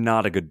 This is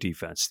not a good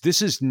defense.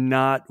 This is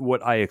not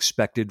what I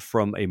expected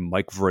from a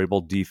Mike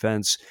Vrabel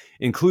defense,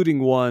 including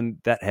one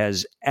that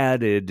has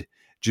added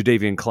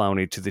Jadeveon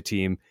Clowney to the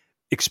team,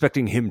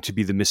 expecting him to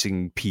be the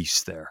missing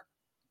piece there.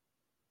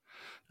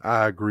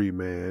 I agree,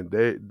 man.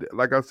 They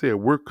like I said,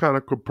 we're kind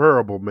of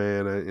comparable,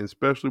 man, and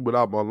especially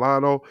without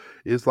Milano,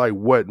 it's like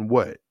what and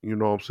what. You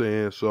know what I'm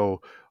saying?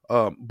 So,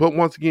 but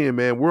once again,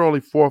 man, we're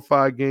only 4 or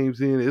 5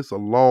 games in. It's a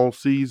long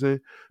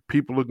season.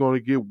 People are going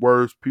to get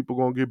worse. People are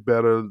going to get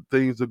better.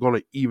 Things are going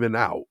to even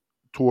out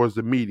towards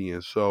the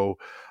median. So,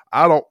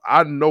 I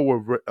know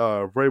what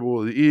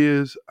Vrabel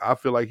is. I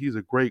feel like he's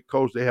a great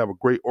coach. They have a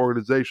great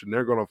organization.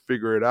 They're going to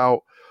figure it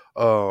out.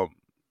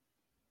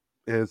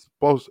 And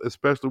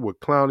especially with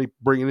Clowney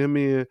bringing him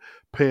in,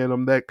 paying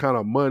him that kind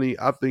of money,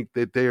 I think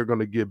that they are going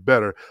to get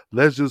better.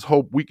 Let's just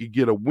hope we could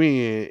get a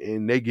win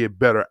and they get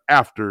better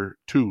after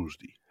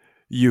Tuesday.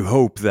 You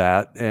hope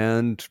that,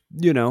 and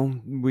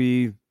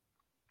we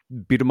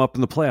beat them up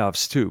in the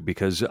playoffs too,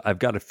 because I've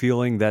got a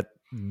feeling that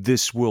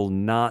this will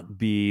not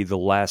be the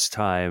last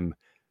time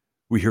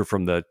we hear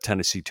from the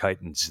Tennessee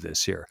Titans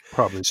this year.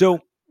 Probably. So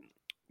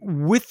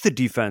with the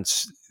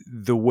defense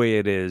the way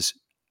it is,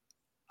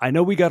 I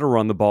know we got to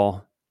run the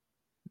ball,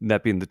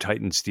 that being the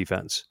Titans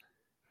defense.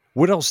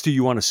 What else do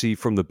you want to see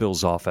from the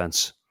Bills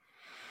offense?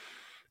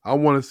 I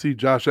want to see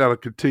Josh Allen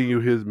continue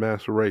his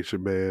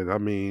maceration, man. I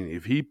mean,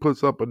 if he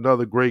puts up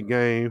another great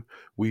game,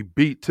 we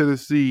beat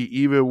Tennessee,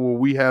 even when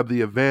we have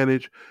the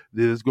advantage,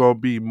 there's going to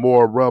be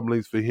more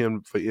rumblings for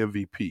him for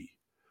MVP.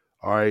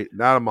 All right,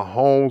 now that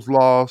Mahomes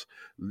lost,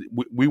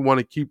 we want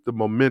to keep the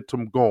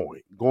momentum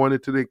going. Going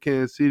into the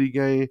Kansas City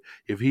game,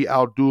 if he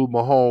outdo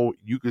Mahomes,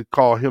 you could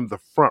call him the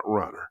front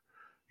runner.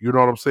 You know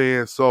what I'm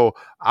saying? So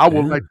I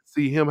would like to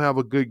see him have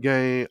a good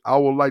game. I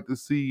would like to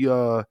see,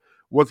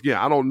 once again,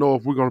 I don't know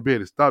if we're going to be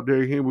able to stop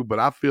Derrick Henry, but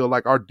I feel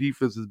like our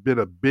defense has been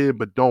a bend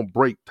but don't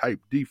break type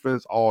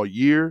defense all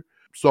year.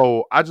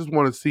 So I just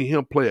want to see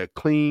him play a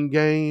clean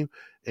game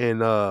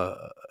and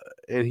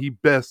he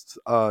bests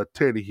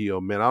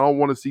Tannehill, man. I don't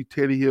want to see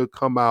Tannehill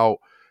come out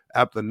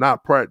after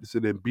not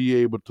practicing and be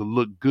able to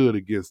look good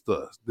against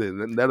us.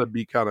 Then that'll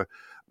be kind of,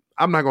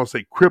 I'm not going to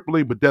say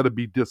crippling, but that'll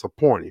be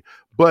disappointing.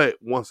 But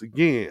once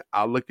again,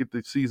 I look at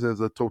the season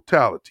as a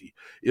totality.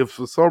 If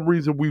for some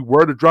reason we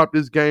were to drop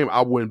this game,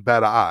 I wouldn't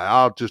bat an eye.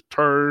 I'll just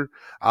turn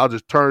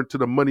to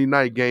the Monday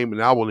night game,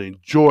 and I will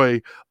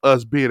enjoy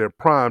us being in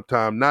prime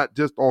time, not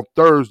just on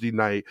Thursday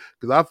night,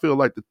 because I feel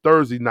like the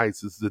Thursday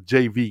nights is the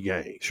JV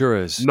game. Sure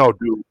is. No,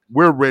 dude,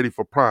 we're ready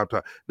for prime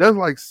time. That's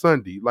like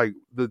Sunday, like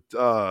the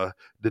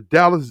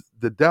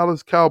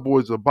Dallas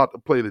Cowboys are about to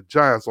play the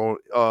Giants on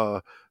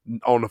the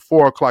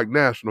 4:00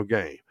 national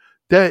game.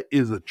 That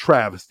is a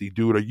travesty,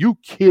 dude. Are you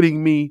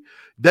kidding me?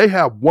 They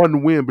have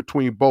one win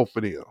between both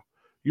of them.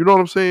 You know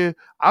what I'm saying?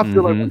 I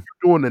feel like when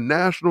you're doing the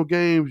national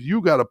games, you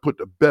got to put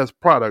the best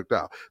product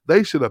out.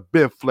 They should have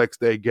been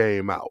flexed their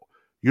game out.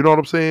 You know what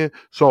I'm saying?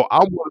 So I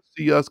want to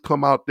see us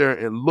come out there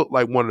and look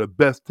like one of the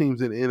best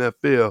teams in the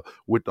NFL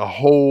with the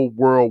whole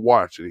world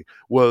watching.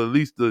 Well, at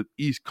least the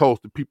East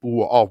Coast, the people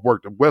who are off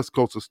work, the West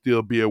Coast will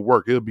still be at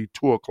work. It'll be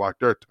 2:00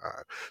 their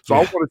time. So I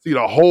want to see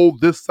the whole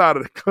this side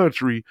of the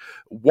country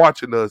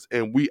watching us,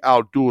 and we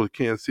outdo the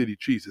Kansas City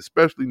Chiefs,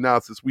 especially now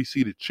since we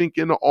see the chink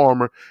in the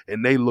armor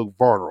and they look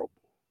vulnerable.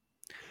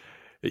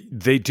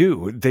 They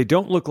do. They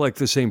don't look like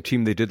the same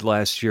team they did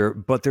last year,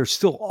 but they're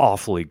still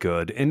awfully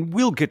good. And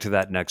we'll get to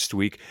that next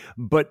week.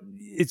 But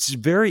it's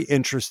very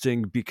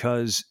interesting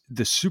because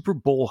the Super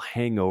Bowl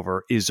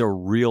hangover is a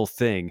real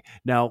thing.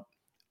 Now,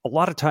 a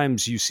lot of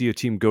times you see a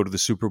team go to the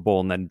Super Bowl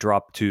and then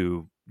drop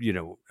to,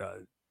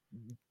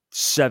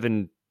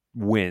 7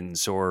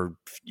 wins or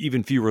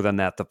even fewer than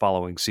that the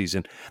following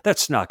season.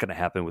 That's not going to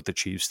happen with the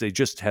Chiefs. They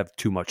just have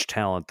too much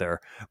talent there.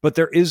 But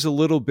there is a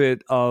little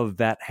bit of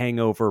that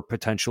hangover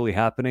potentially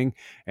happening,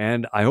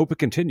 and I hope it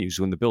continues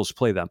when the Bills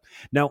play them.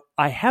 Now,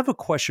 I have a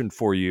question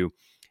for you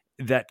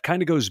that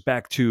kind of goes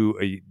back to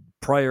a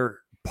prior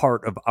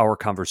part of our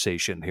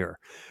conversation here,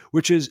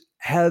 which is,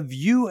 have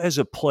you as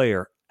a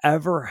player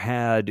ever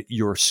had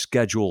your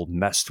schedule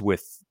messed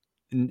with?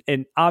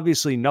 And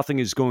obviously nothing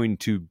is going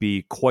to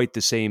be quite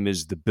the same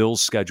as the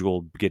Bills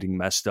schedule getting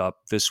messed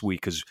up this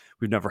week because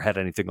we've never had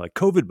anything like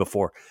COVID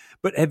before.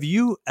 But have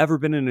you ever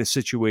been in a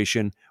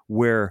situation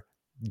where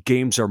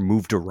games are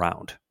moved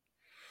around?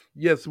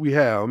 Yes, we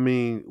have. I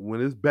mean,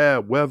 when it's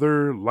bad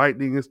weather,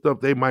 lightning and stuff,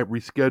 they might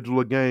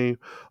reschedule a game.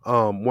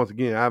 Once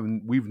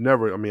again, we've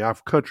never. I mean, our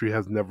country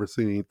has never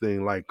seen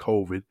anything like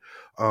COVID.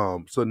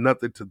 So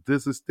nothing to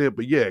this extent.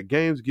 But yeah,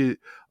 games get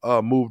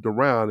moved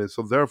around, and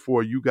so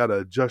therefore you got to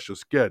adjust your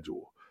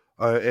schedule.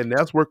 And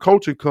that's where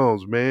coaching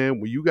comes,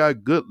 man. When you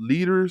got good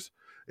leaders,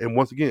 and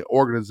once again,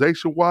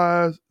 organization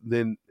wise,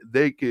 then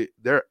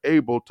they're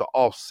able to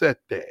offset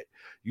that.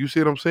 You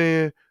see what I'm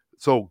saying?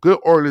 So good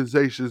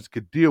organizations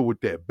could deal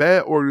with that.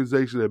 Bad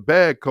organization and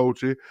bad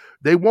coaching,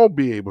 they won't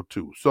be able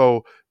to.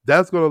 So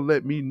that's going to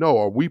let me know,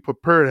 are we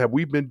prepared? Have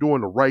we been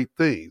doing the right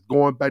things?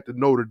 Going back to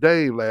Notre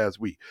Dame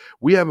last week,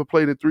 we haven't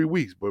played in 3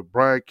 weeks, but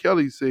Brian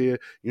Kelly said,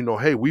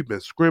 hey, we've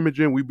been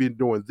scrimmaging, we've been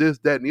doing this,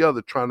 that, and the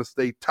other, trying to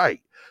stay tight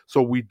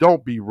so we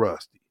don't be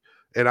rusty.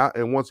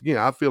 And once again,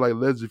 I feel like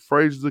Leslie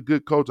Frazier's a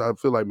good coach. I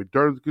feel like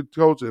McDermott's a good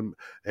coach, and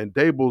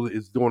Dable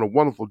is doing a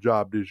wonderful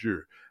job this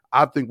year.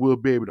 I think we'll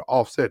be able to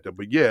offset that.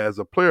 But yeah, as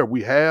a player,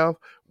 we have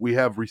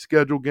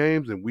rescheduled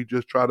games, and we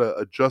just try to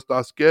adjust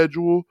our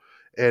schedule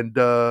and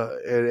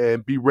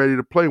be ready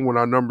to play when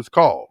our numbers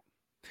call.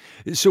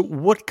 So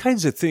what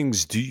kinds of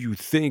things do you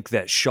think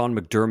that Sean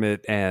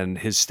McDermott and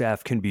his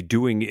staff can be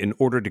doing in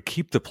order to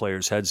keep the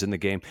players' heads in the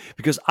game?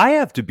 Because I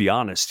have to be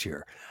honest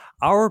here.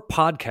 Our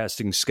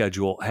podcasting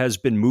schedule has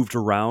been moved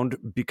around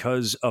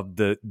because of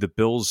the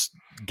Bills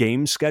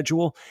game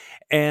schedule,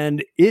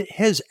 and it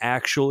has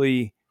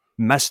actually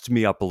messed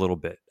me up a little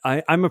bit.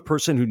 I'm a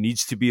person who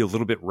needs to be a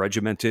little bit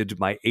regimented.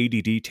 My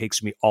ADD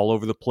takes me all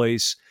over the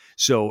place.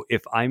 So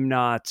if I'm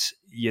not,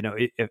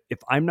 if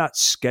I'm not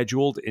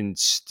scheduled and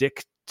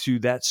stick to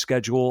that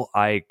schedule,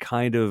 I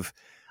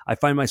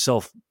find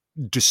myself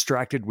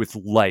distracted with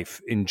life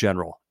in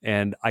general,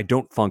 and I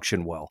don't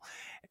function well.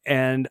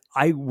 And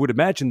I would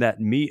imagine that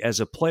me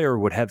as a player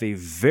would have a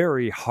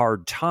very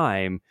hard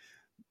time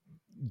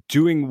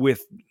doing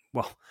with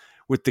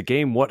the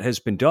game what has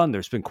been done.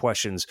 There's been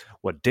questions,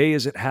 what day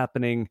is it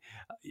happening?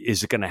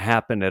 Is it going to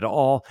happen at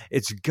all?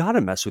 It's got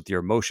to mess with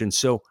your emotions.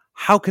 So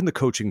how can the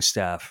coaching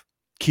staff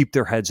keep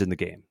their heads in the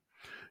game?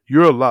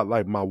 You're a lot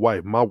like my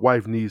wife. My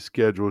wife needs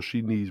schedules.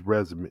 She needs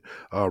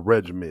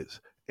regiments.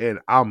 And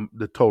I'm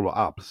the total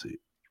opposite.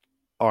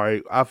 All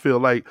right. I feel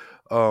like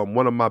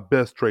one of my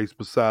best traits,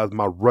 besides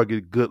my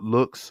rugged good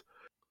looks,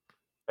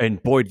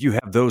 and boy, do you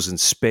have those in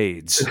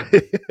spades,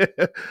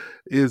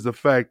 is the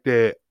fact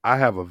that I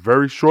have a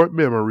very short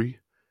memory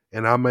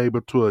and I'm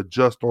able to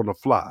adjust on the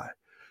fly.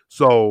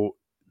 So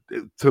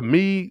to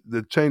me,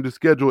 the change of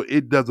schedule,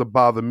 it doesn't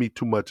bother me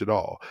too much at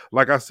all.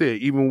 Like I said,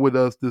 even with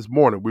us this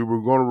morning, we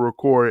were going to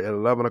record at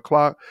 11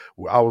 o'clock.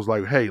 I was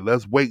like, hey,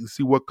 let's wait and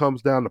see what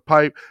comes down the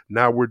pipe.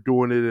 Now we're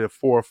doing it at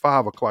 4 or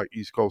 5 o'clock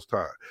East Coast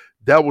time.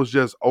 That was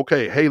just,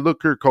 okay, hey,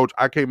 look here, coach,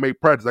 I can't make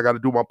practice. I got to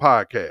do my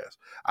podcast.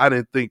 I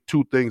didn't think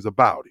two things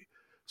about it.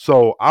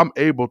 So I'm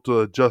able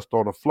to adjust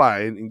on the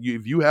fly. And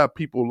if you have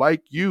people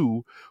like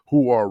you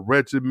who are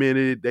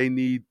regimented, they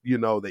need,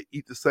 they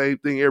eat the same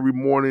thing every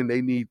morning.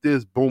 They need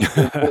this, boom,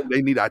 boom, boom.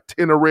 They need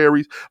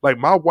itineraries. Like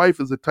my wife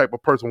is the type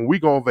of person, when we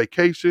go on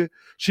vacation,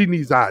 she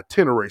needs an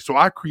itinerary. So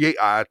I create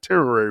an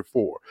itinerary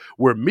for her.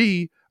 Where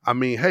me, I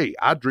mean, hey,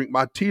 I drink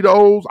my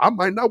Tito's. I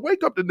might not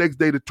wake up the next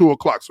day to 2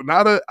 o'clock. So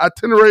now the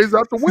itinerary is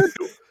out the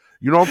window.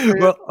 You know what I'm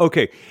saying? Well,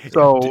 okay.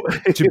 So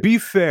to be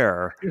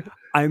fair,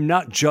 I'm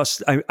not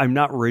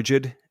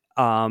rigid.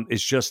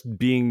 It's just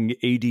being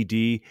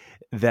ADD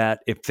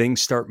that if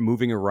things start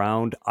moving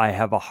around, I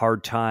have a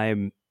hard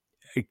time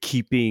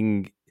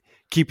keeping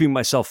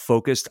myself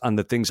focused on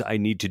the things I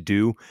need to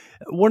do.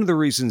 One of the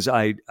reasons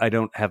I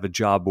don't have a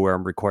job where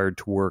I'm required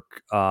to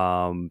work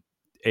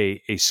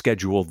a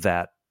schedule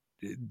that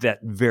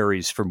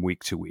varies from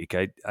week to week.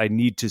 I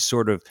need to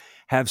sort of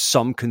have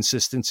some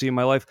consistency in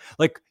my life.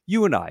 Like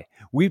you and I,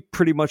 we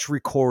pretty much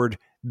record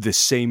the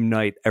same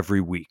night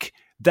every week.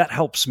 That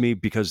helps me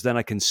because then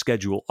I can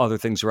schedule other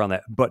things around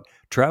that. But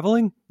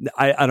traveling,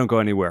 I don't go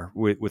anywhere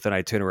with an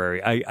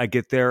itinerary. I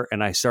get there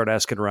and I start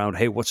asking around,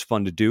 hey, what's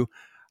fun to do?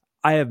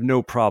 I have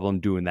no problem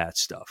doing that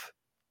stuff.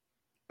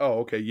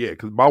 Oh, okay, yeah.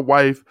 Because my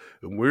wife,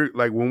 we're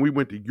like when we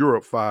went to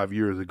Europe 5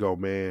 years ago,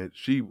 man.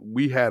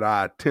 We had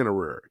our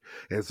itinerary,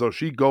 and so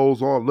she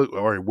goes on. Look,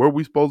 all right, what are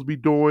we supposed to be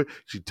doing?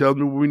 She tells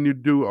me what we need to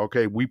do.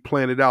 Okay, we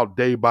plan it out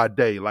day by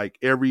day. Like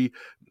every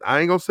I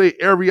ain't gonna say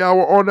every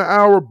hour on the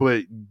hour,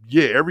 but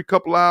yeah, every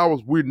couple of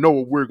hours we know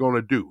what we're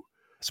gonna do.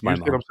 That's You my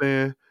see what mom. I'm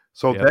saying?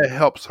 So Yep. that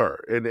helps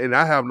her, and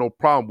I have no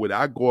problem with it.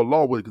 I go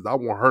along with it because I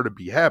want her to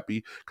be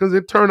happy. Because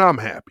in turn, I'm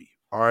happy.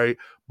 All right,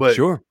 but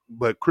Sure.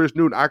 Chris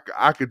Newton,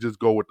 I could just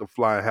go with the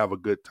fly and have a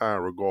good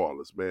time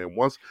regardless, man.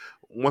 Once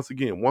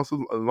as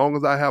long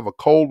as I have a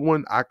cold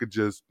one, I could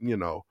just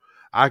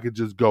I could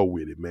just go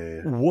with it,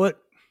 man.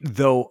 What,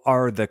 though,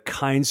 are the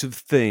kinds of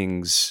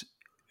things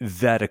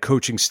that a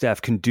coaching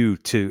staff can do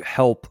to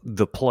help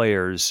the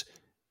players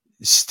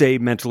stay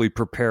mentally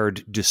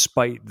prepared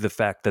despite the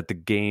fact that the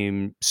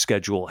game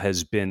schedule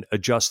has been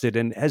adjusted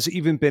and has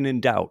even been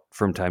in doubt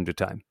from time to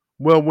time?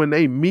 Well, when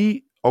they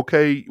meet,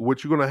 okay,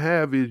 what you're gonna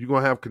have is you're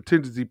gonna have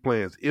contingency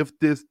plans. If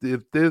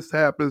this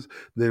happens,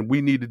 then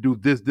we need to do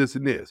this, this,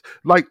 and this.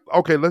 Like,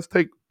 okay, let's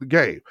take the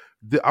game.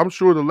 I'm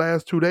sure the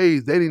last 2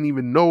 days they didn't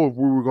even know if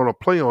we were gonna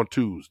play on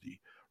Tuesday,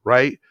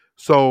 right?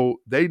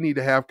 So they need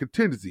to have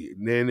contingency.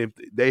 And then if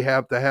they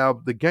have to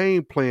have the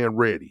game plan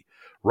ready,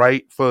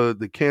 right, for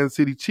the Kansas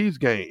City Chiefs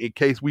game in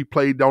case we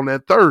played on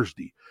that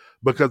Thursday.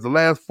 Because the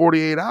last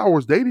 48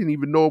 hours, they didn't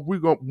even know if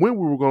when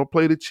we were going to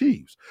play the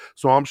Chiefs.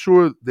 So I'm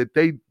sure that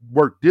they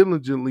worked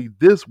diligently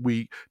this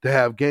week to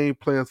have game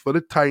plans for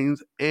the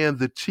Titans and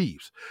the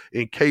Chiefs.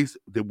 In case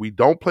that we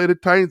don't play the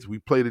Titans, we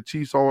play the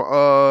Chiefs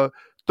on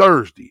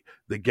Thursday.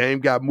 The game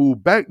got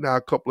moved back now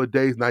a couple of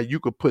days. Now you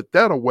could put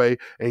that away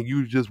and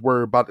you just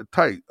worry about the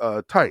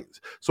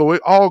Titans. So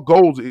it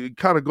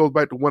kind of goes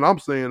back to what I'm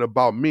saying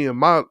about me and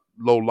my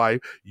low life.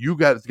 You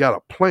guys got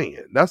a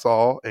plan. That's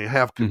all, and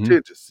have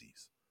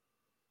contingencies.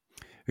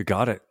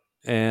 Got it.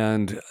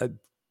 And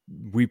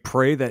we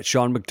pray that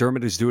Sean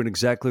McDermott is doing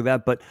exactly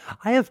that. But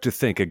I have to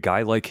think a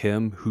guy like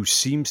him, who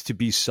seems to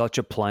be such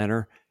a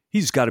planner,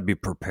 he's got to be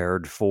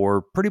prepared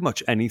for pretty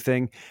much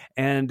anything.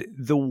 And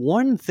the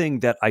one thing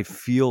that I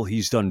feel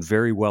he's done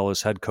very well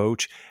as head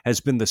coach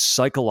has been the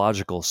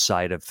psychological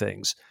side of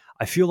things.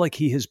 I feel like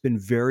he has been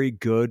very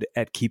good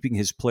at keeping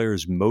his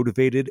players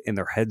motivated and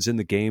their heads in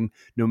the game,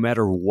 no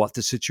matter what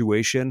the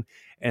situation.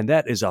 And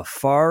that is a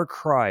far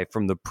cry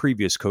from the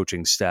previous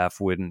coaching staff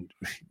when,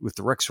 with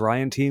the Rex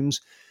Ryan teams,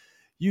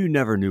 you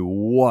never knew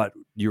what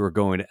you were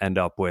going to end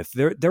up with.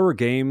 There were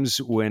games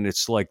when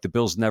it's like the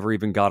Bills never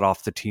even got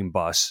off the team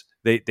bus.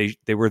 They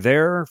were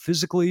there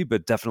physically,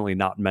 but definitely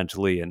not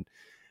mentally. And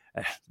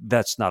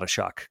that's not a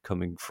shock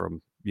coming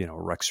from,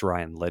 Rex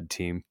Ryan led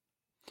team.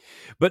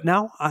 But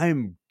now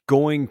I'm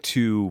going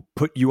to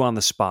put you on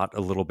the spot a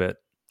little bit.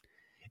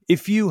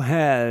 If you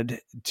had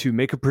to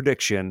make a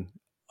prediction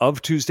of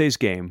Tuesday's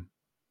game,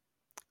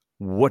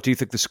 what do you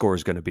think the score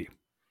is going to be?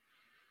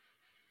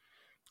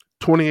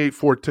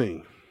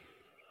 28-14.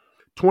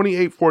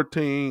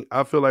 28-14.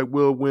 I feel like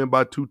we'll win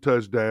by 2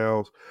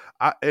 touchdowns.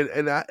 I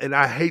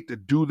hate to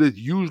do this.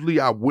 Usually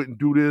I wouldn't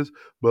do this,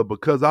 but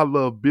because I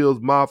love Bills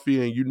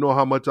Mafia and you know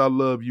how much I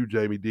love you,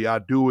 Jamie D, I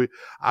do it.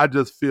 I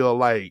just feel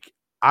like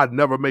I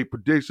never make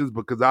predictions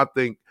because I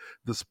think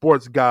the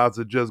sports guys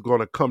are just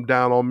going to come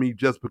down on me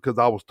just because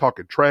I was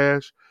talking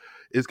trash.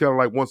 It's kind of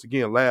like, once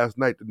again, last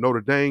night, the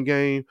Notre Dame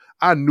game.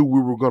 I knew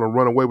we were going to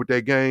run away with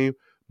that game,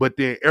 but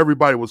then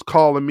everybody was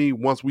calling me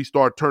once we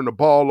started turning the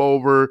ball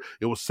over.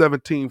 It was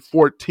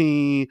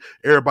 17-14.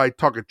 Everybody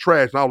talking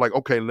trash. And I was like,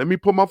 okay, let me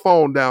put my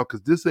phone down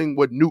because this ain't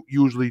what Newt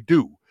usually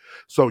do.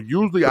 So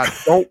usually I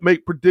don't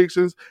make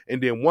predictions.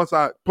 And then once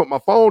I put my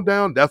phone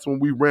down, that's when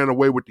we ran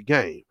away with the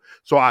game.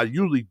 So I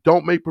usually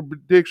don't make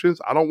predictions.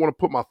 I don't want to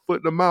put my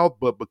foot in the mouth,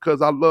 but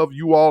because I love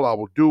you all, I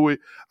will do it.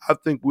 I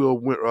think we'll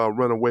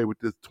run away with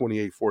this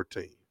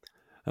 28-14.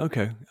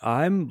 Okay.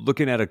 I'm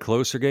looking at a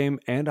closer game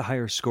and a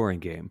higher scoring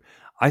game.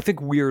 I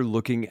think we are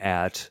looking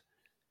at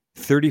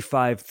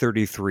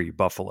 35-33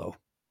 Buffalo.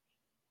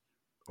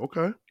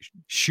 Okay.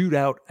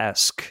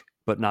 Shootout-esque,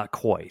 but not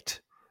quite.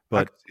 But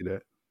I can see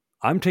that.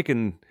 I'm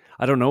taking,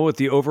 I don't know what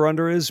the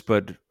over-under is,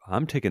 but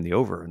I'm taking the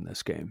over in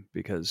this game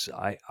because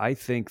I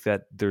think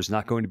that there's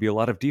not going to be a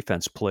lot of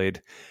defense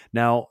played.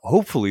 Now,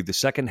 hopefully the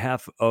second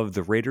half of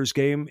the Raiders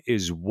game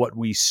is what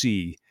we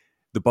see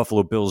the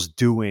Buffalo Bills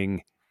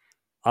doing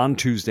on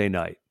Tuesday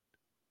night.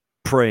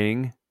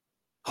 Praying,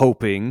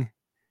 hoping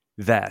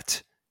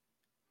that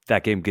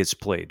game gets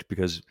played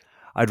because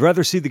I'd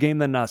rather see the game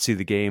than not see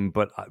the game,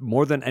 but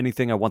more than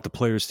anything, I want the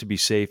players to be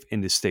safe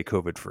and to stay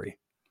COVID-free.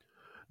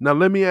 Now,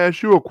 let me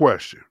ask you a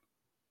question,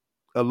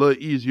 a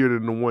little easier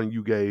than the one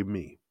you gave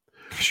me.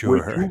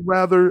 Sure.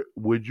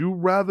 Would you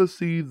rather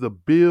see the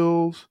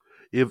Bills,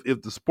 if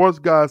the sports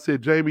guy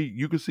said, Jamie,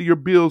 you can see your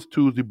Bills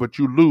Tuesday, but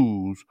you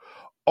lose,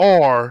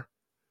 or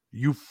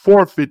you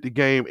forfeit the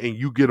game and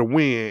you get a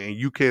win and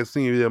you can't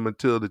see them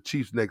until the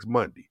Chiefs next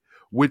Monday?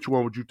 Which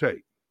one would you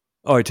take?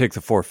 Oh, I take the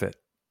forfeit.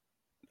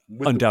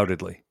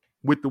 Undoubtedly.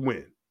 With the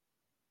win.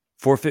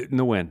 Forfeit in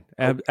the win.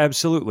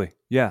 Absolutely.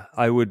 Yeah.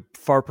 I would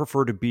far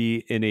prefer to be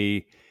in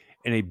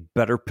a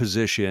better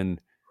position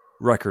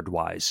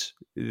record-wise.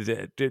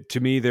 To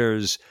me,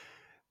 there's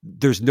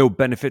no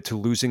benefit to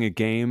losing a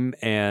game.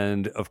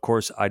 And of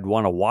course, I'd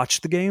want to watch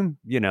the game,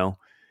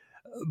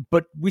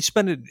 But we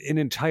spent an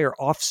entire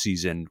off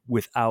season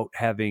without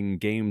having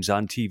games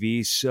on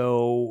TV.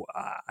 So,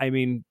 I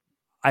mean,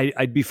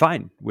 I'd be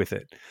fine with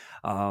it.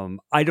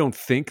 I don't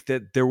think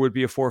that there would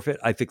be a forfeit.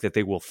 I think that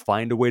they will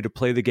find a way to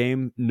play the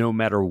game no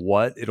matter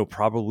what. It'll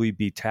probably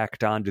be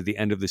tacked on to the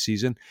end of the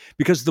season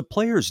because the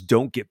players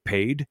don't get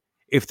paid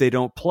if they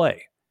don't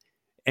play.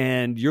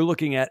 And you're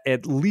looking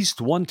at least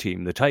one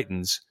team, the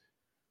Titans,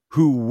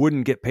 who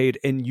wouldn't get paid.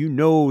 And you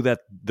know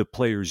that the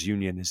players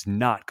union is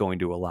not going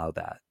to allow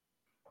that.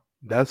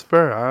 That's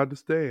fair. I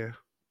understand.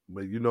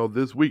 But,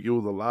 this week it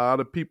was a lot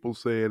of people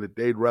saying that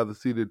they'd rather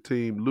see their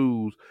team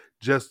lose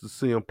just to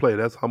see them play.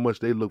 That's how much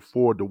they look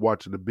forward to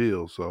watching the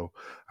Bills. So,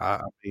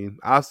 I mean,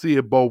 I see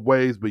it both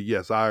ways. But,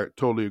 yes, I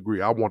totally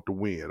agree. I want to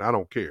win. I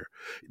don't care.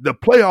 The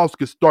playoffs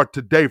can start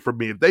today for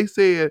me. If they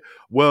said,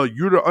 well,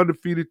 you're the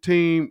undefeated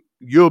team,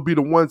 you'll be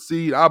the 1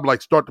 seed, I'd be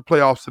like, start the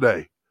playoffs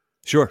today.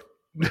 Sure.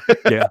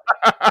 Yeah.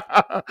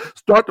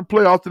 Start the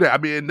playoffs today. I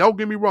mean, don't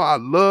get me wrong. I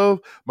love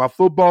my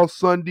football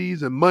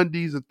Sundays and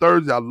Mondays and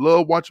Thursdays. I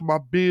love watching my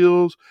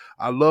Bills.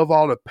 I love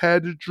all the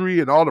pageantry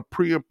and all the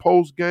pre and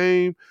post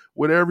game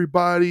with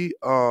everybody.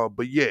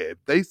 But yeah, if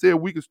they said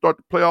we can start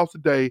the playoffs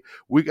today,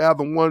 we can have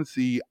the 1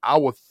 seed, I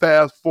would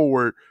fast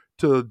forward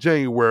to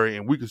January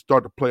and we can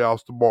start the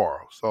playoffs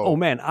tomorrow. So, oh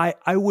man,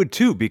 I would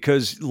too,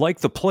 because like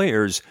the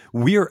players,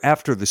 we're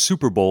after the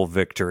Super Bowl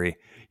victory.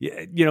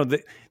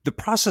 The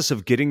process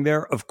of getting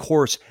there, of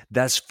course,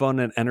 that's fun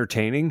and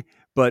entertaining,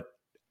 but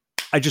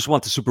I just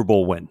want the Super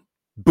Bowl win.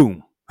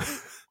 Boom.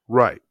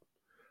 Right.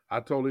 I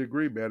totally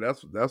agree, man.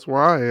 That's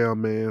where I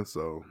am, man.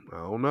 So I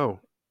don't know.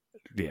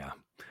 Yeah.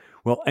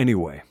 Well,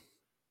 anyway,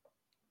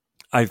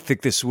 I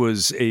think this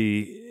was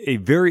a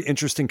very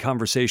interesting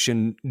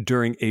conversation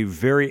during a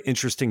very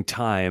interesting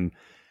time.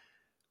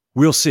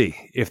 We'll see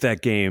if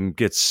that game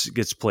gets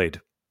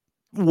played.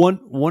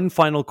 One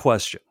final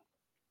question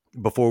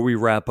before we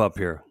wrap up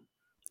here.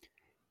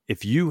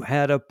 If you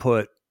had to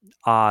put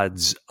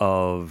odds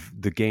of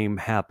the game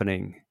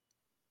happening,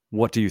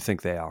 what do you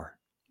think they are?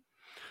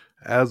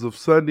 As of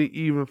Sunday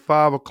evening,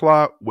 5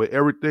 o'clock, with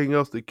everything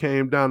else that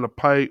came down the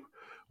pipe,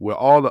 with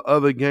all the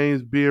other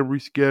games being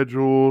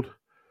rescheduled,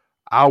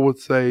 I would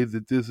say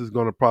that this is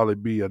going to probably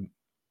be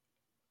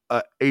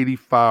a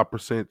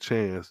 85%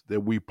 chance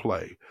that we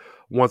play.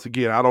 Once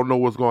again, I don't know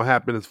what's going to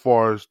happen as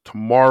far as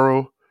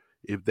tomorrow.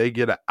 If they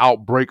get an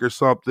outbreak or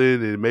something,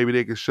 and maybe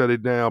they can shut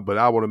it down. But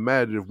I would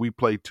imagine if we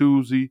play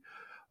Tuesday,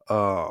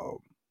 I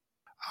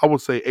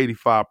would say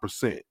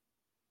 85%.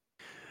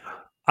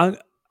 I'm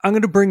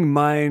going to bring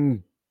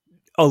mine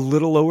a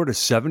little lower to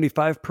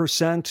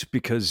 75%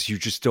 because you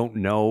just don't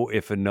know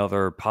if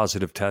another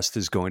positive test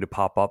is going to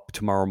pop up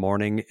tomorrow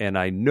morning. And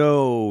I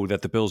know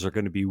that the Bills are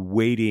going to be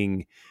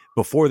waiting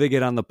before they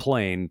get on the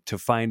plane to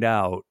find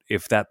out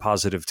if that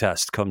positive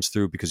test comes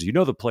through, because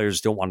the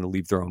players don't want to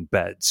leave their own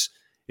beds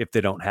if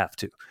they don't have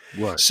to.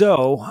 Right.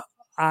 So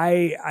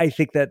I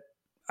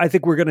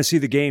think we're going to see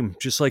the game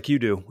just like you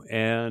do.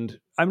 And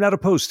I'm not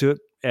opposed to it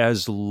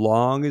as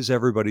long as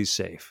everybody's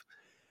safe.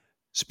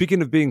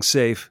 Speaking of being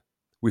safe,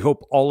 we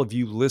hope all of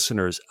you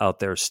listeners out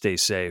there stay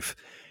safe.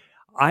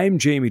 I'm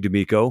Jamie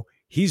D'Amico.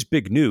 He's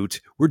Big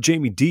Newt. We're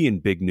Jamie D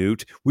and Big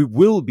Newt. We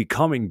will be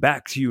coming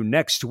back to you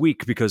next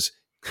week because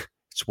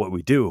it's what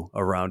we do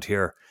around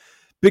here.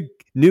 Big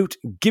Newt,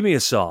 give me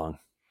a song.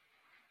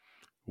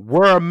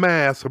 Wear a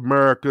mask,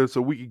 America, so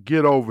we can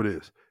get over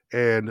this.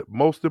 And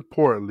most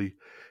importantly,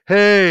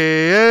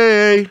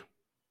 hey.